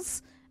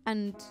lentils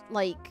and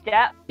like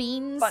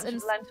beans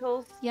and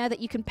lentils. Yeah, that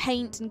you can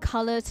paint and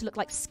color to look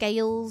like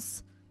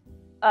scales.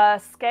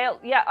 Scale,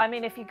 yeah. I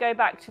mean, if you go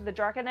back to the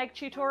dragon egg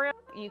tutorial,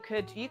 you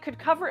could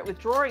cover it with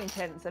drawing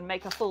pins and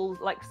make a full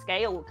like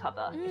scale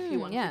cover if you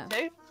wanted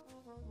to.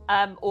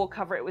 Or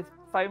cover it with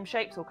foam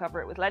shapes, or cover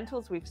it with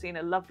lentils. We've seen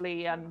a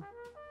lovely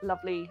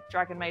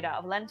dragon made out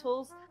of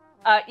lentils.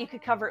 You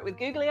could cover it with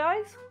googly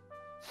eyes.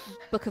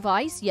 Book of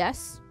eyes,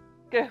 yes.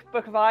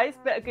 Book of eyes,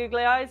 bit of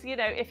googly eyes. You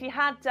know, if you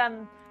had,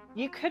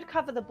 you could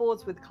cover the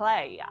boards with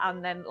clay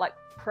and then like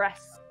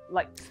press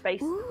like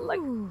space,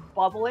 like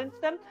bubble into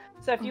them.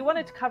 So if you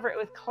wanted to cover it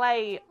with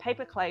clay,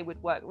 paper clay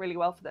would work really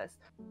well for this.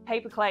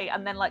 Paper clay,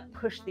 and then like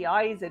push the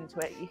eyes into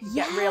it. You can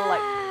get real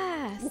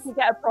you can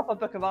get a proper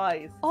book of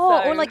eyes.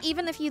 Oh, or like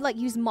even if you like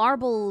use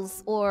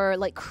marbles or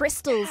like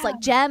crystals, like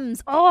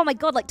gems. Oh my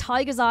god, like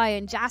tiger's eye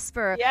and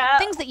jasper. Yeah.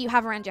 Things that you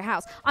have around your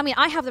house. I mean,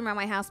 I have them around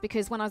my house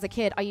because when I was a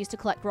kid, I used to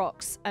collect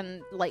rocks,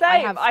 and like I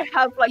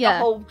have like a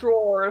whole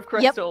drawer of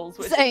crystals,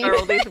 which is where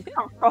all these have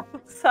come from.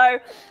 So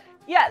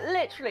yeah,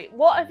 literally.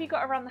 What have you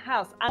got around the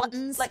house? And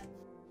buttons. Like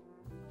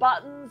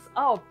buttons.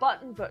 Oh,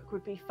 button book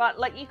would be fun.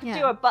 Like you could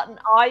do a button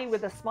eye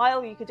with a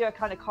smile. You could do a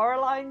kind of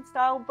Coraline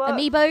style book.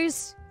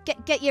 Amiibos.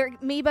 Get your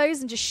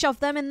amiibos and just shove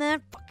them in there.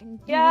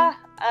 Fucking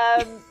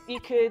you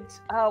could.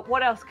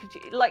 What else could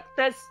you like?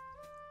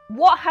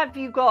 What have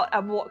you got,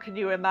 and what can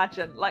you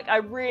imagine? Like, I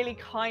really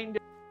kind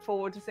of look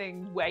forward to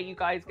seeing where you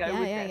guys go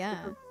with this.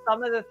 Because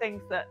some of the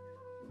things that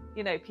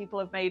you know, people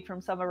have made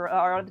from some of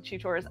our other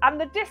tutorials. And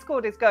the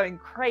Discord is going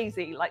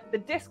crazy. Like, the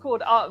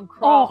Discord art and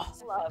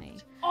crafts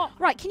loved.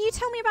 Right, can you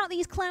tell me about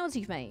these clouds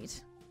you've made?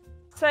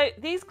 So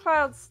these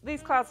clouds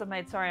I've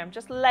made, sorry, I'm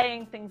just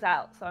laying things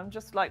out. So I'm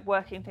just like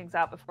working things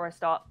out before I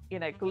start, you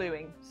know,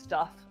 gluing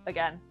stuff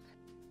again.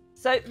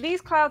 So these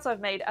clouds I've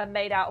made are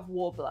made out of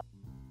Worbla.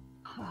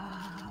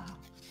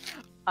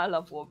 I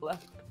love Worbla.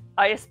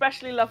 I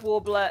especially love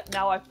Worbla.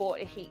 Now I've bought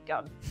a heat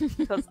gun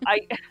because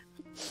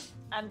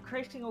and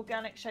creating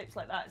organic shapes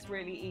like that is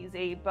really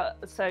easy.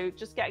 But so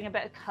just getting a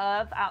bit of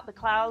curve out the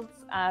clouds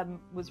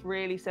was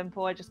really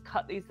simple. I just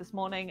cut these this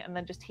morning and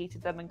then just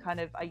heated them, and kind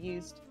of I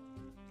used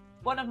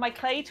one of my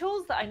clay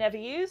tools that I never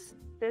use,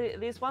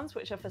 these ones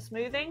which are for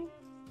smoothing.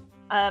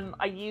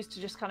 I used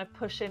to just kind of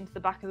push into the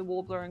back of the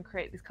Worbla and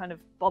create these kind of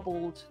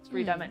bubbled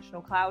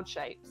three-dimensional cloud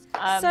shapes.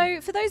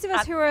 So for those of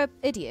us who are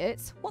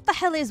idiots, what the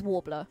hell is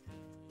Worbla?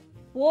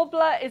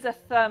 Worbla is a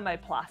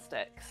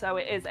thermoplastic. So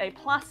it is a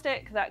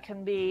plastic that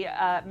can be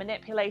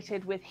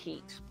manipulated with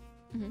heat.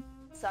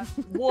 So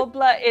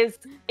Worbla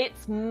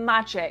it's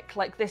magic.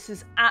 Like, this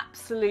is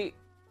absolute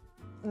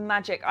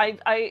magic.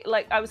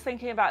 I was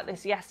thinking about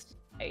this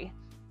yesterday.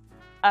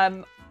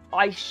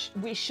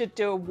 We should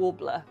do a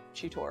Worbla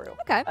tutorial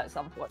at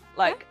some point.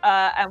 Like,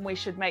 and we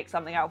should make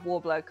something out of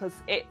Worbla, because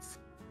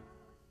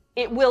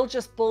it will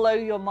just blow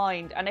your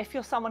mind. And if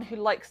you're someone who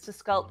likes to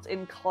sculpt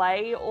in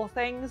clay or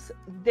things,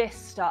 this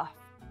stuff.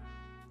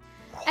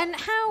 And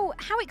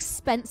how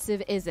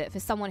expensive is it for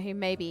someone who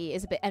maybe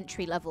is a bit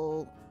entry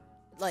level?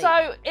 Like...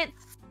 So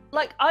it's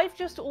like I've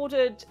just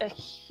ordered a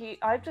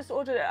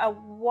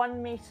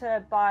 1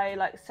 meter by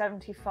like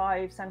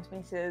 75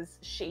 centimeters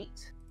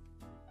sheet,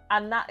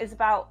 and that is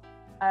about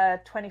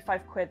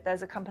 25 quid.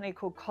 There's a company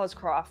called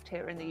Coscraft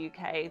here in the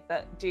UK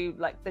that do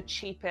like the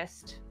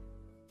cheapest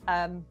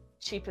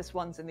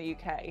ones in the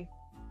UK.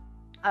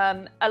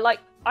 I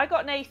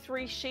got an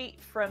A3 sheet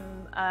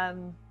from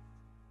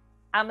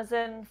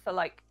Amazon for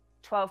like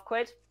 12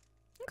 quid.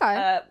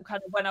 Okay.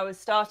 Kind of when I was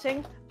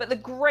starting. But the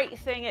great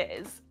thing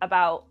is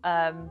about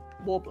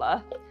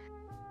Worbla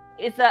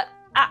is that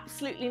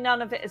absolutely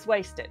none of it is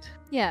wasted.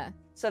 Yeah.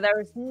 So there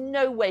is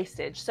no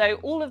wastage. So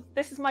all of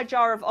this is my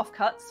jar of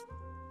offcuts.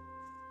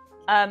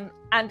 And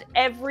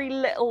every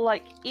little,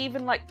 like,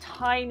 even like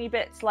tiny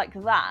bits like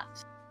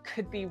that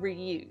could be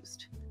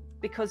reused,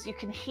 because you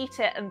can heat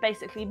it and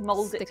basically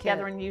mold it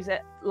together and use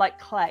it like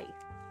clay.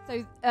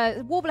 So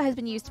Worbla has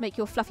been used to make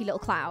your fluffy little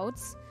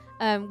clouds,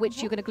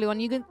 which you're going to glue on.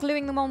 You're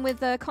gluing them on with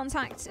the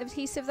contact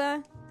adhesive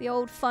there? The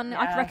old fun.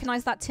 I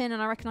recognise that tin,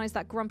 and I recognise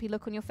that grumpy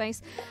look on your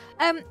face.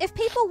 If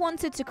people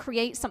wanted to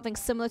create something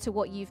similar to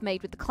what you've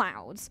made with the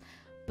clouds,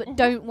 but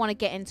don't want to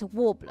get into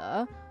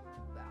Worbla,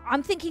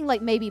 I'm thinking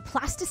like maybe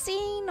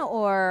plasticine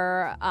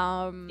or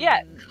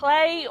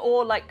clay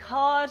or like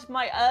card.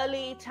 My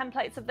early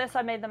templates of this,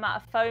 I made them out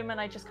of foam and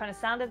I just kind of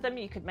sanded them.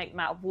 You could make them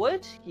out of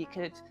wood. You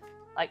could,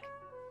 like,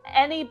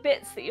 any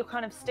bits that you're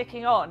kind of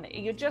sticking on,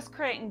 you're just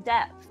creating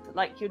depth.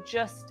 Like,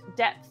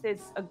 depth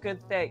is a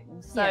good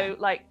thing. So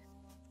like,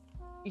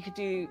 you could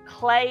do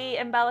clay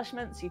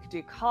embellishments, you could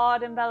do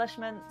card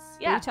embellishments.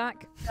 Blue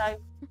tack. So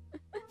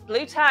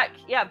blue tack,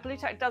 blue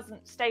tack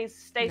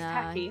stays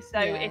tacky. So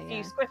if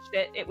you squished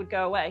it, it would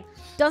go away.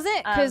 Does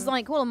it? Because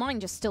like, well, mine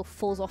just still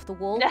falls off the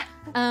wall.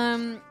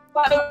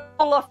 But it'll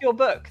fall off your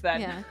book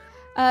then.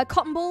 Yeah.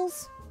 Cotton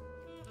balls.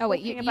 Oh wait,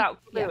 Talking about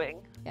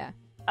gluing. Yeah.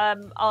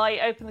 I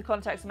opened the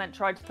contact cement,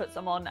 tried to put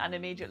some on, and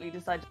immediately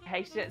decided I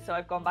hated it. So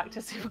I've gone back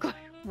to super glue.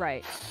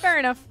 Right. Fair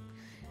enough.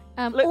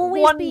 Look,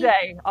 one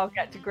day I'll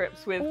get to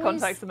grips with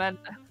contact cement.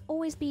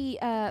 Always be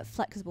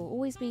flexible.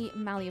 Always be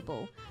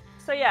malleable.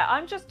 So yeah,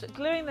 I'm just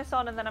gluing this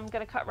on, and then I'm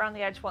going to cut around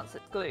the edge once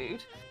it's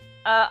glued.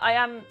 I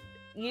am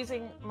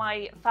using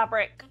my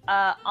fabric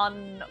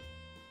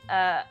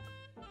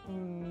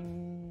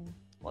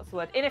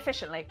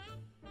inefficiently,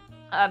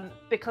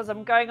 because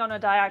I'm going on a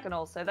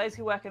diagonal. So those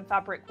who work in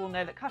fabric will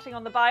know that cutting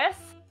on the bias,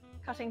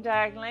 cutting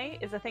diagonally,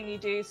 is a thing you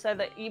do so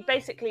that you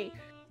basically,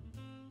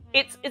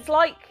 it's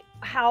like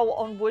how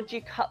on wood you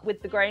cut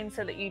with the grain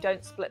so that you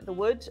don't split the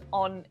wood.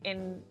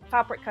 In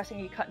fabric cutting,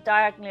 you cut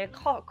diagonally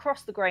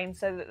across the grain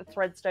so that the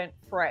threads don't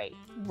fray.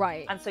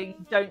 Right. And so you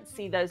don't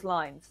see those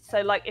lines.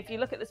 So like, if you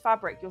look at this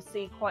fabric, you'll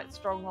see quite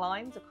strong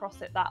lines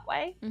across it that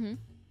way. Mm-hmm.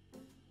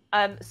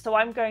 So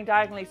I'm going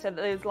diagonally so that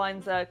those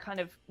lines are kind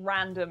of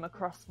random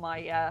across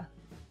my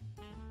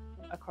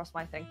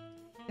thing,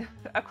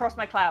 across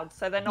my clouds.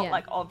 So they're not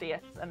like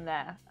obvious and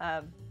there.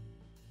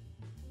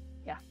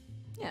 Yeah.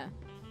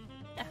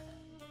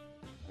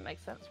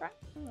 Makes sense, right?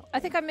 I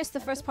think I missed the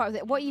first part of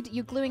it. What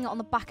you're gluing it on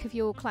the back of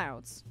your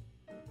clouds?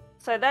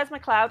 So there's my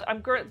cloud.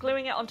 I'm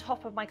gluing it on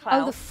top of my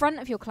cloud. Oh, the front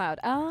of your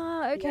cloud.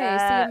 Ah, okay.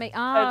 Yeah. So you make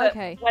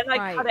okay. When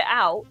I cut it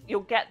out,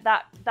 you'll get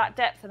that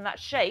depth and that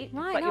shape,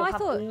 right, but you'll have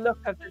the look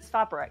of this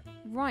fabric.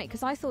 Right,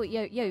 because I thought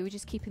you were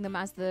just keeping them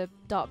as the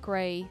dark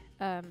grey.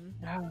 No,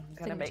 I'm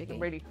gonna make them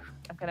really.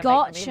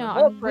 Gotcha.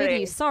 I'm with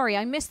you. Sorry,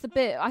 I missed the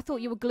bit. I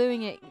thought you were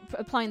gluing it,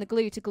 applying the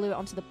glue to glue it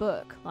onto the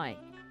book. Like,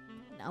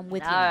 I'm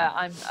with No, you now.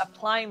 I'm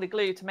applying the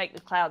glue to make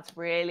the clouds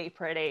really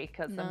pretty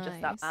because I'm just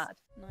that Nice. mad.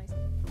 Nice.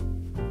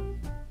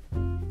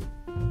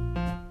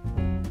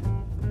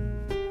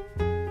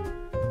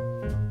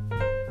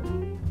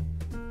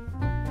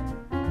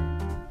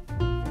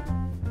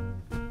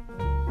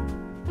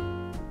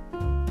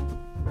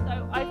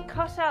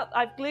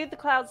 I've glued the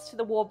clouds to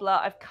the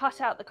Worbla, I've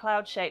cut out the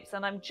cloud shapes,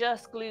 and I'm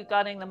just glue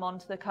gunning them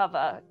onto the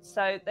cover.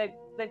 So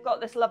they've got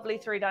this lovely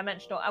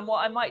 3-dimensional, and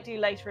what I might do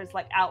later is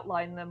like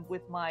outline them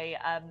with my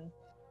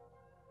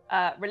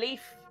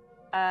relief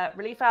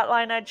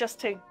outliner, just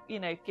to, you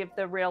know, give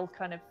them real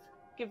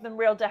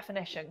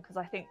definition, because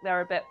I think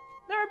they're a bit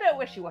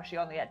wishy-washy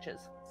on the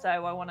edges. So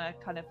I want to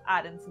kind of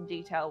add in some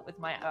detail with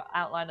my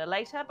outliner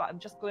later, but I'm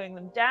just gluing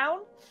them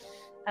down.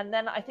 And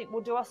then I think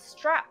we'll do our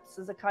straps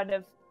as a kind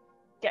of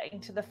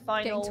getting to the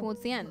final... Getting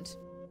towards the end.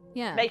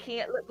 Yeah. Making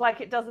it look like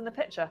it does in the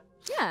picture.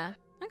 Yeah.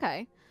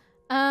 Okay.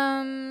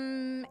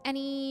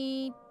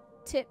 Any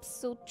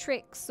tips or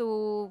tricks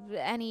or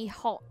any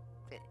hot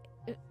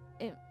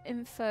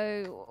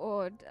info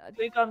or...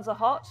 Glue guns are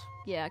hot.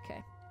 Yeah,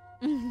 okay.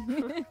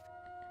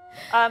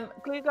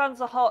 Glue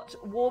guns are hot.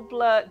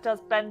 Worbla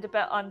does bend a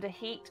bit under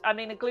heat. I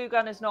mean, a glue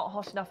gun is not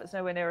hot enough. It's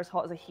nowhere near as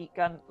hot as a heat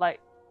gun.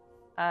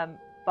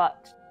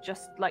 But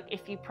just like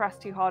if you press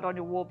too hard on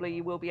your Worbla,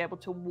 you will be able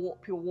to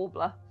warp your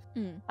Worbla.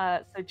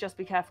 So just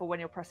be careful when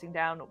you're pressing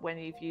down when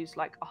you've used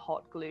like a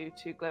hot glue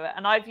to glue it.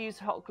 And I've used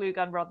hot glue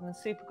gun rather than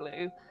super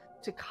glue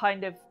to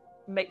kind of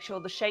make sure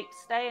the shapes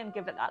stay and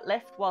give it that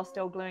lift while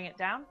still gluing it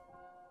down.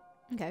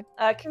 Okay.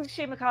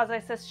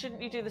 Kimishimikaze says,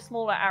 shouldn't you do the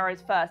smaller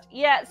arrows first?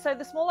 Yeah, so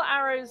the smaller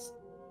arrows,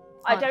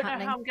 I don't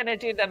know how I'm going to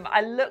do them.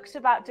 I looked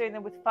about doing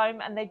them with foam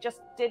and they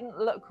just didn't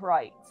look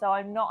right. So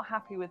I'm not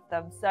happy with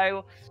them.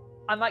 So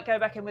I might go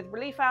back in with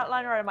relief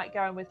outliner, or I might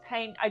go in with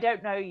paint. I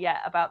don't know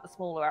yet about the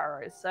smaller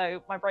arrows.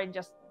 So my brain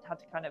just had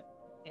to kind of,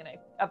 you know,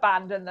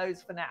 abandon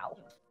those for now.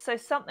 So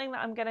something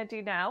that I'm going to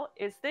do now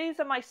is these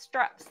are my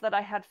straps that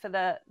I had for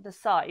the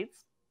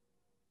sides.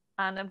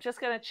 And I'm just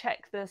going to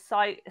check the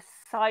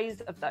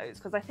size of those,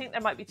 because I think they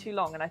might be too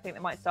long and I think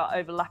they might start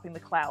overlapping the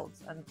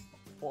clouds,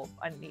 or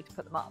I need to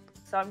put them up.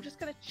 So I'm just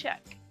going to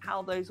check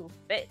how those will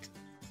fit.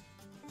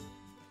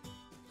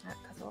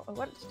 Because what I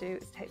want to do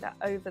is take that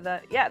over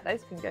the... Yeah,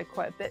 those can go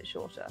quite a bit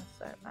shorter.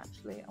 So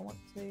actually I want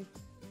to...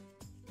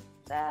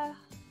 There.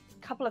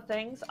 A couple of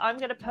things. I'm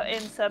going to put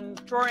in some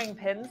drawing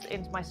pins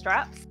into my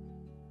straps,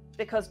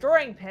 because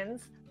drawing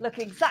pins look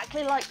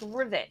exactly like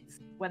rivets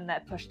when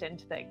they're pushed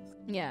into things.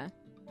 Yeah.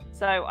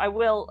 So I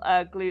will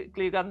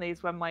glue gun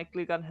these when my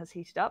glue gun has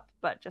heated up,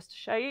 but just to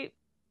show you,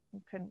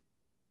 you can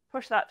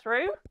push that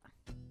through.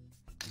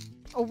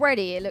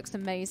 Already it looks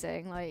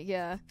amazing. Like,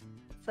 yeah.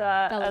 It's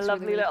a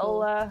lovely really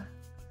little cool.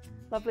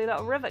 lovely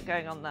little rivet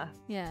going on there.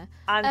 Yeah.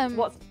 And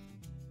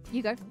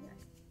You go.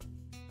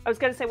 I was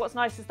going to say what's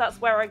nice is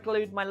that's where I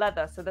glued my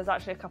leather, so there's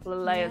actually a couple of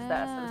layers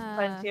there, so there's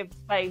plenty of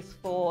space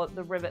for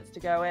the rivets to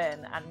go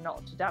in and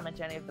not to damage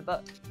any of the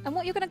book. And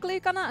what, you're going to glue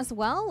gun that as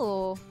well,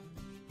 or...?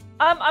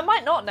 I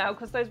might not now,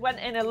 because those went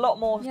in a lot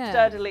more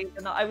sturdily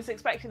than I was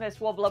expecting those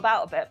to wobble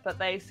about a bit, but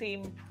they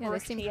seem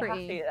pretty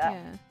happy there.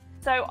 Yeah.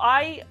 So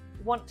I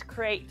want to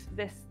create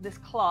this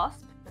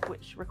clasp,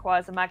 which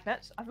requires a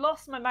magnet. I've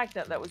lost my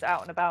magnet that was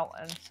out and about,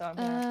 and so I'm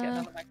going to have to get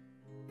another magnet.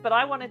 But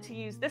I wanted to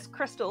use this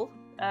crystal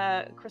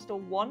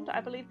wand,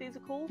 I believe these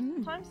are called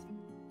sometimes,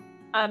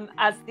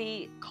 as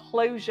the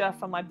closure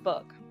for my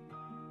book,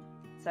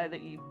 so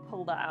that you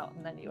pull that out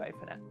and then you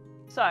open it.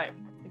 So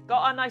we've got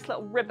our nice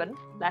little ribbon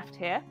left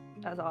here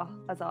as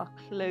our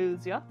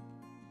closure.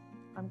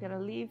 I'm going to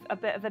leave a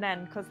bit of an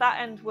end, because that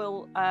end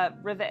will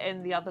rivet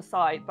in the other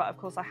side, but of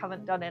course I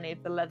haven't done any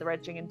of the leather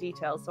edging in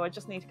detail, so I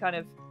just need to kind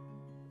of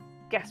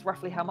guess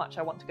roughly how much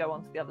I want to go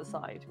onto the other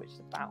side, which is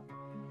about...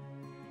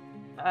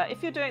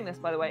 if you're doing this,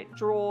 by the way,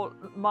 draw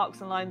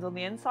marks and lines on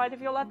the inside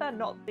of your leather,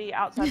 not the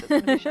outside that's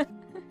going to be shown.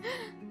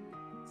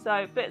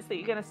 So bits that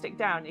you're going to stick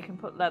down, you can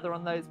put leather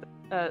on those,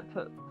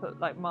 put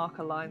like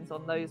marker lines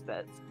on those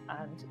bits,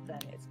 and then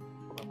it's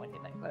when you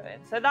then glue it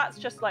in. So that's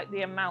just like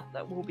the amount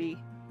that will be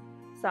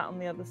sat on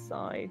the other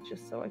side,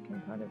 just so I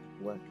can kind of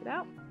work it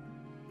out.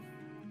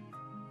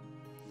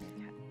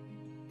 Okay.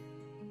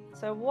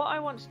 So what I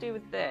want to do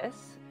with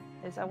this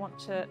is I want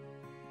to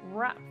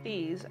wrap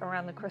these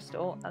around the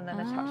crystal and then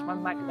attach my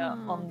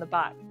magnet on the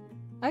back.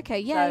 Okay,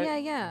 yeah.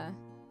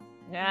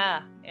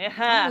 Yeah.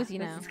 I'm with you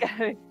now. It's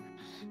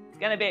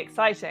going to be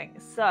exciting.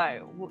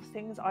 So what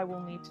things I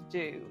will need to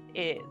do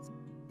is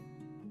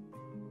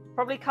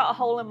probably cut a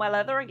hole in my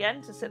leather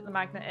again to sit the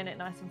magnet in it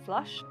nice and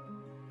flush.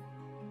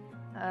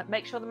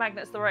 Make sure the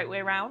magnet's the right way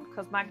around,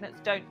 because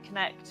magnets don't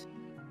connect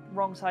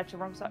wrong side to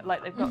wrong side.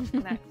 Like, they've got to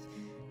connect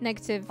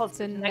negative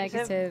to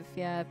negative.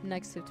 Yeah,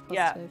 negative to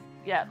positive.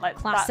 Yeah, like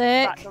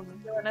classic. That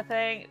doesn't do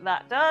anything.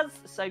 That does.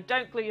 So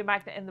don't glue your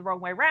magnet in the wrong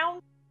way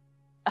round,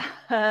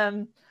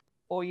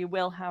 or you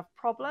will have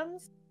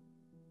problems.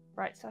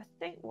 Right, so I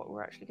think what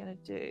we're actually going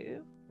to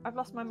do... I've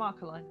lost my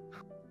marker line.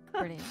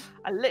 Brilliant.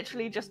 I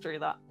literally just drew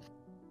that.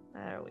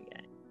 There we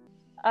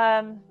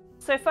go.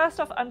 So first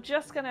off, I'm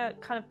just going to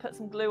kind of put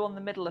some glue on the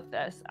middle of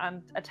this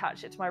and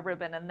attach it to my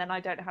ribbon, and then I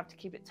don't have to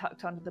keep it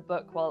tucked under the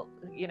book while,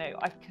 you know,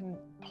 I can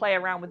play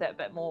around with it a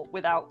bit more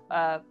without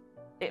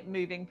it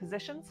moving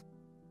positions.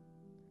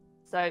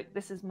 So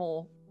this is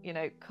more, you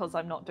know, because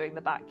I'm not doing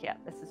the back yet.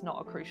 This is not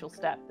a crucial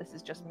step. This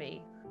is just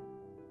me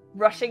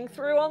rushing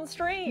through on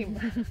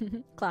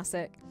stream.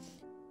 Classic.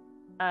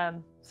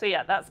 So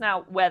yeah, that's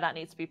now where that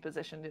needs to be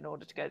positioned in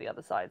order to go the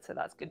other side. So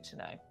that's good to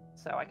know.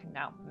 So I can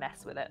now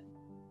mess with it.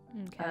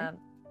 Okay.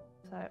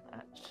 So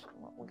actually,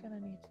 what we're going to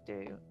need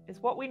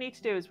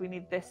to do is we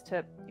need this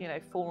to, you know,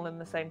 fall in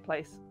the same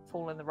place,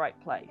 fall in the right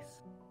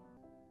place.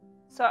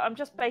 So I'm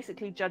just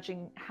basically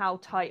judging how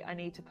tight I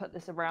need to put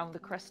this around the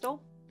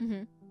crystal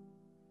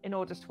in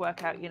order to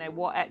work out, you know,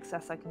 what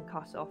excess I can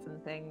cut off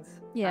and things.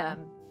 Yeah.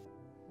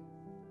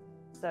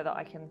 So that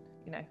I can,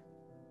 you know,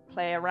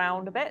 play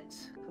around a bit,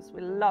 because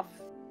we love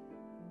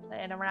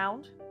playing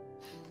around.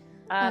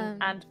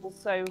 And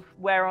also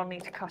where I'll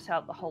need to cut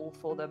out the hole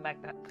for the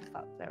magnet, because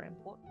that's very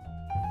important.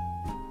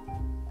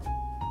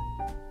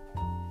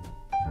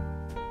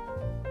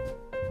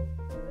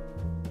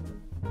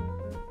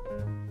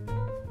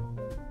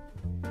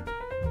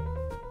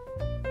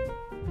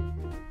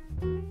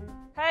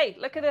 Hey,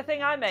 look at the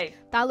thing I made.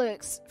 That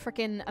looks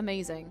freaking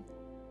amazing.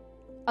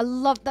 I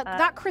love that.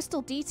 That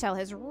crystal detail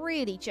has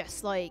really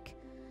just like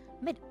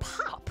made it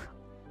pop.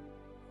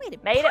 Made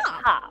it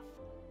pop.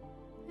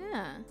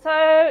 Yeah.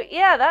 So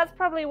yeah, that's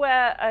probably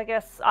where I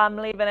guess I'm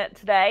leaving it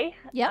today.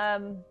 Yeah.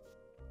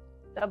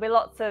 There'll be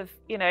lots of,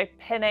 you know,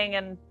 pinning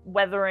and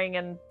weathering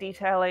and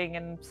detailing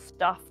and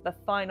stuff. The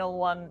final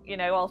one, you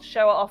know, I'll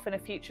show it off in a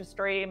future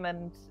stream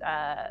and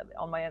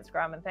on my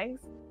Instagram and things.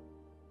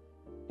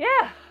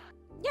 Yeah.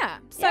 Yeah.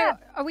 So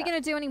are we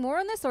going to do any more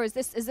on this, or is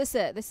this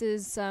it? This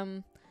is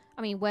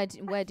I mean, where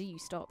do you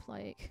stop?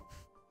 Like,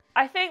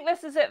 I think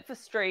this is it for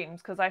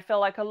streams, because I feel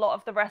like a lot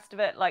of the rest of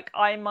it, like,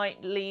 I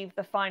might leave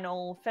the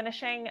final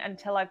finishing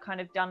until I've kind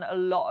of done a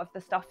lot of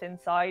the stuff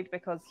inside,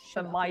 because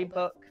for my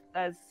book,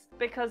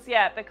 because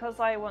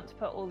I want to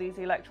put all these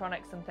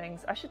electronics and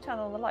things. I should turn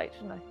on the light,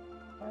 shouldn't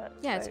I?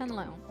 Yeah, turn the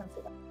light on.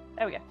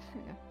 There we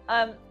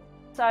go.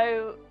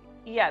 So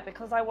yeah,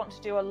 because I want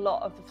to do a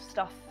lot of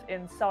stuff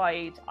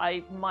inside,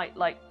 I might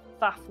like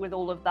faff with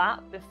all of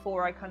that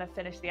before I kind of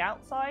finish the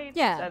outside.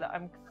 Yeah. So that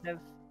I'm kind of,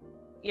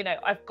 you know,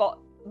 I've got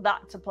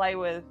that to play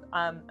with,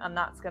 and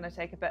that's going to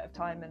take a bit of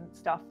time and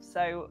stuff.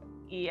 So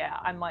yeah,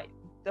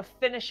 the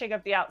finishing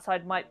of the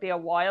outside might be a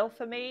while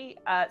for me.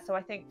 So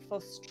I think for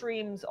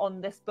streams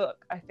on this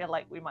book, I feel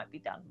like we might be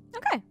done.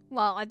 Okay.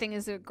 Well, I think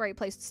it's a great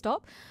place to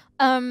stop.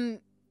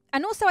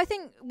 And also, I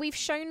think we've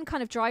shown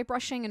kind of dry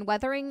brushing and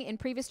weathering in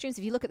previous streams.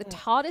 If you look at the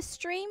TARDIS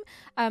stream,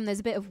 there's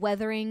a bit of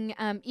weathering.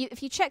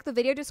 If you check the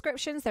video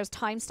descriptions, there's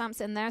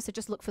timestamps in there. So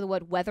just look for the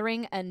word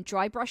weathering and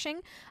dry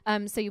brushing.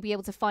 So you'll be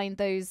able to find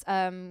those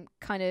kind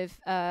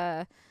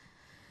of,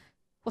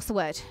 what's the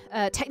word?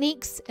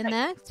 Techniques in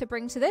there to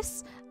bring to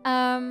this.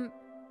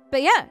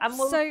 But yeah, and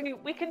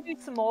we can do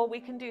some more. We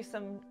can do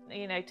some,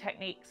 you know,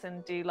 techniques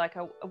and do like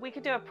we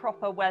could do a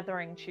proper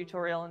weathering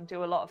tutorial and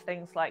do a lot of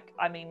things like,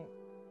 I mean,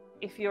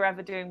 if you're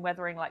ever doing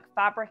weathering like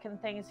fabric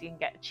and things, you can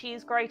get a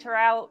cheese grater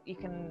out. You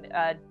can,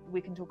 we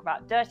can talk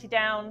about dirty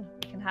down.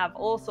 We can have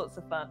all sorts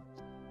of fun.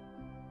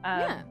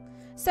 Yeah.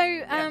 So,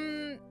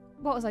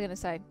 what was I going to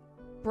say?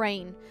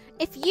 Brain.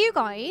 If you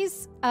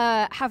guys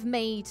have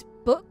made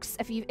books,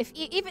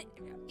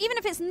 even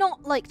if it's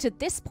not like to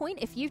this point,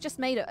 if you've just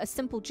made a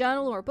simple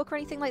journal or a book or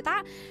anything like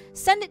that,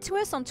 send it to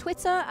us on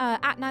Twitter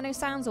at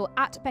NanoSounds or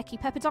at Becky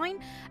Pepperdine,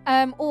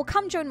 or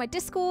come join my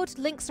Discord.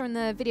 Links are in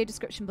the video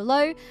description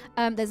below.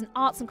 There's an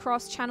arts and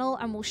crafts channel,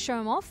 and we'll show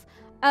them off.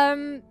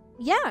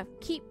 Yeah,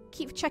 keep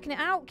checking it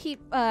out. Keep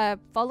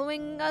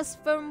following us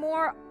for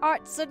more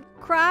arts and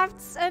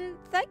crafts. And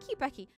thank you, Becky.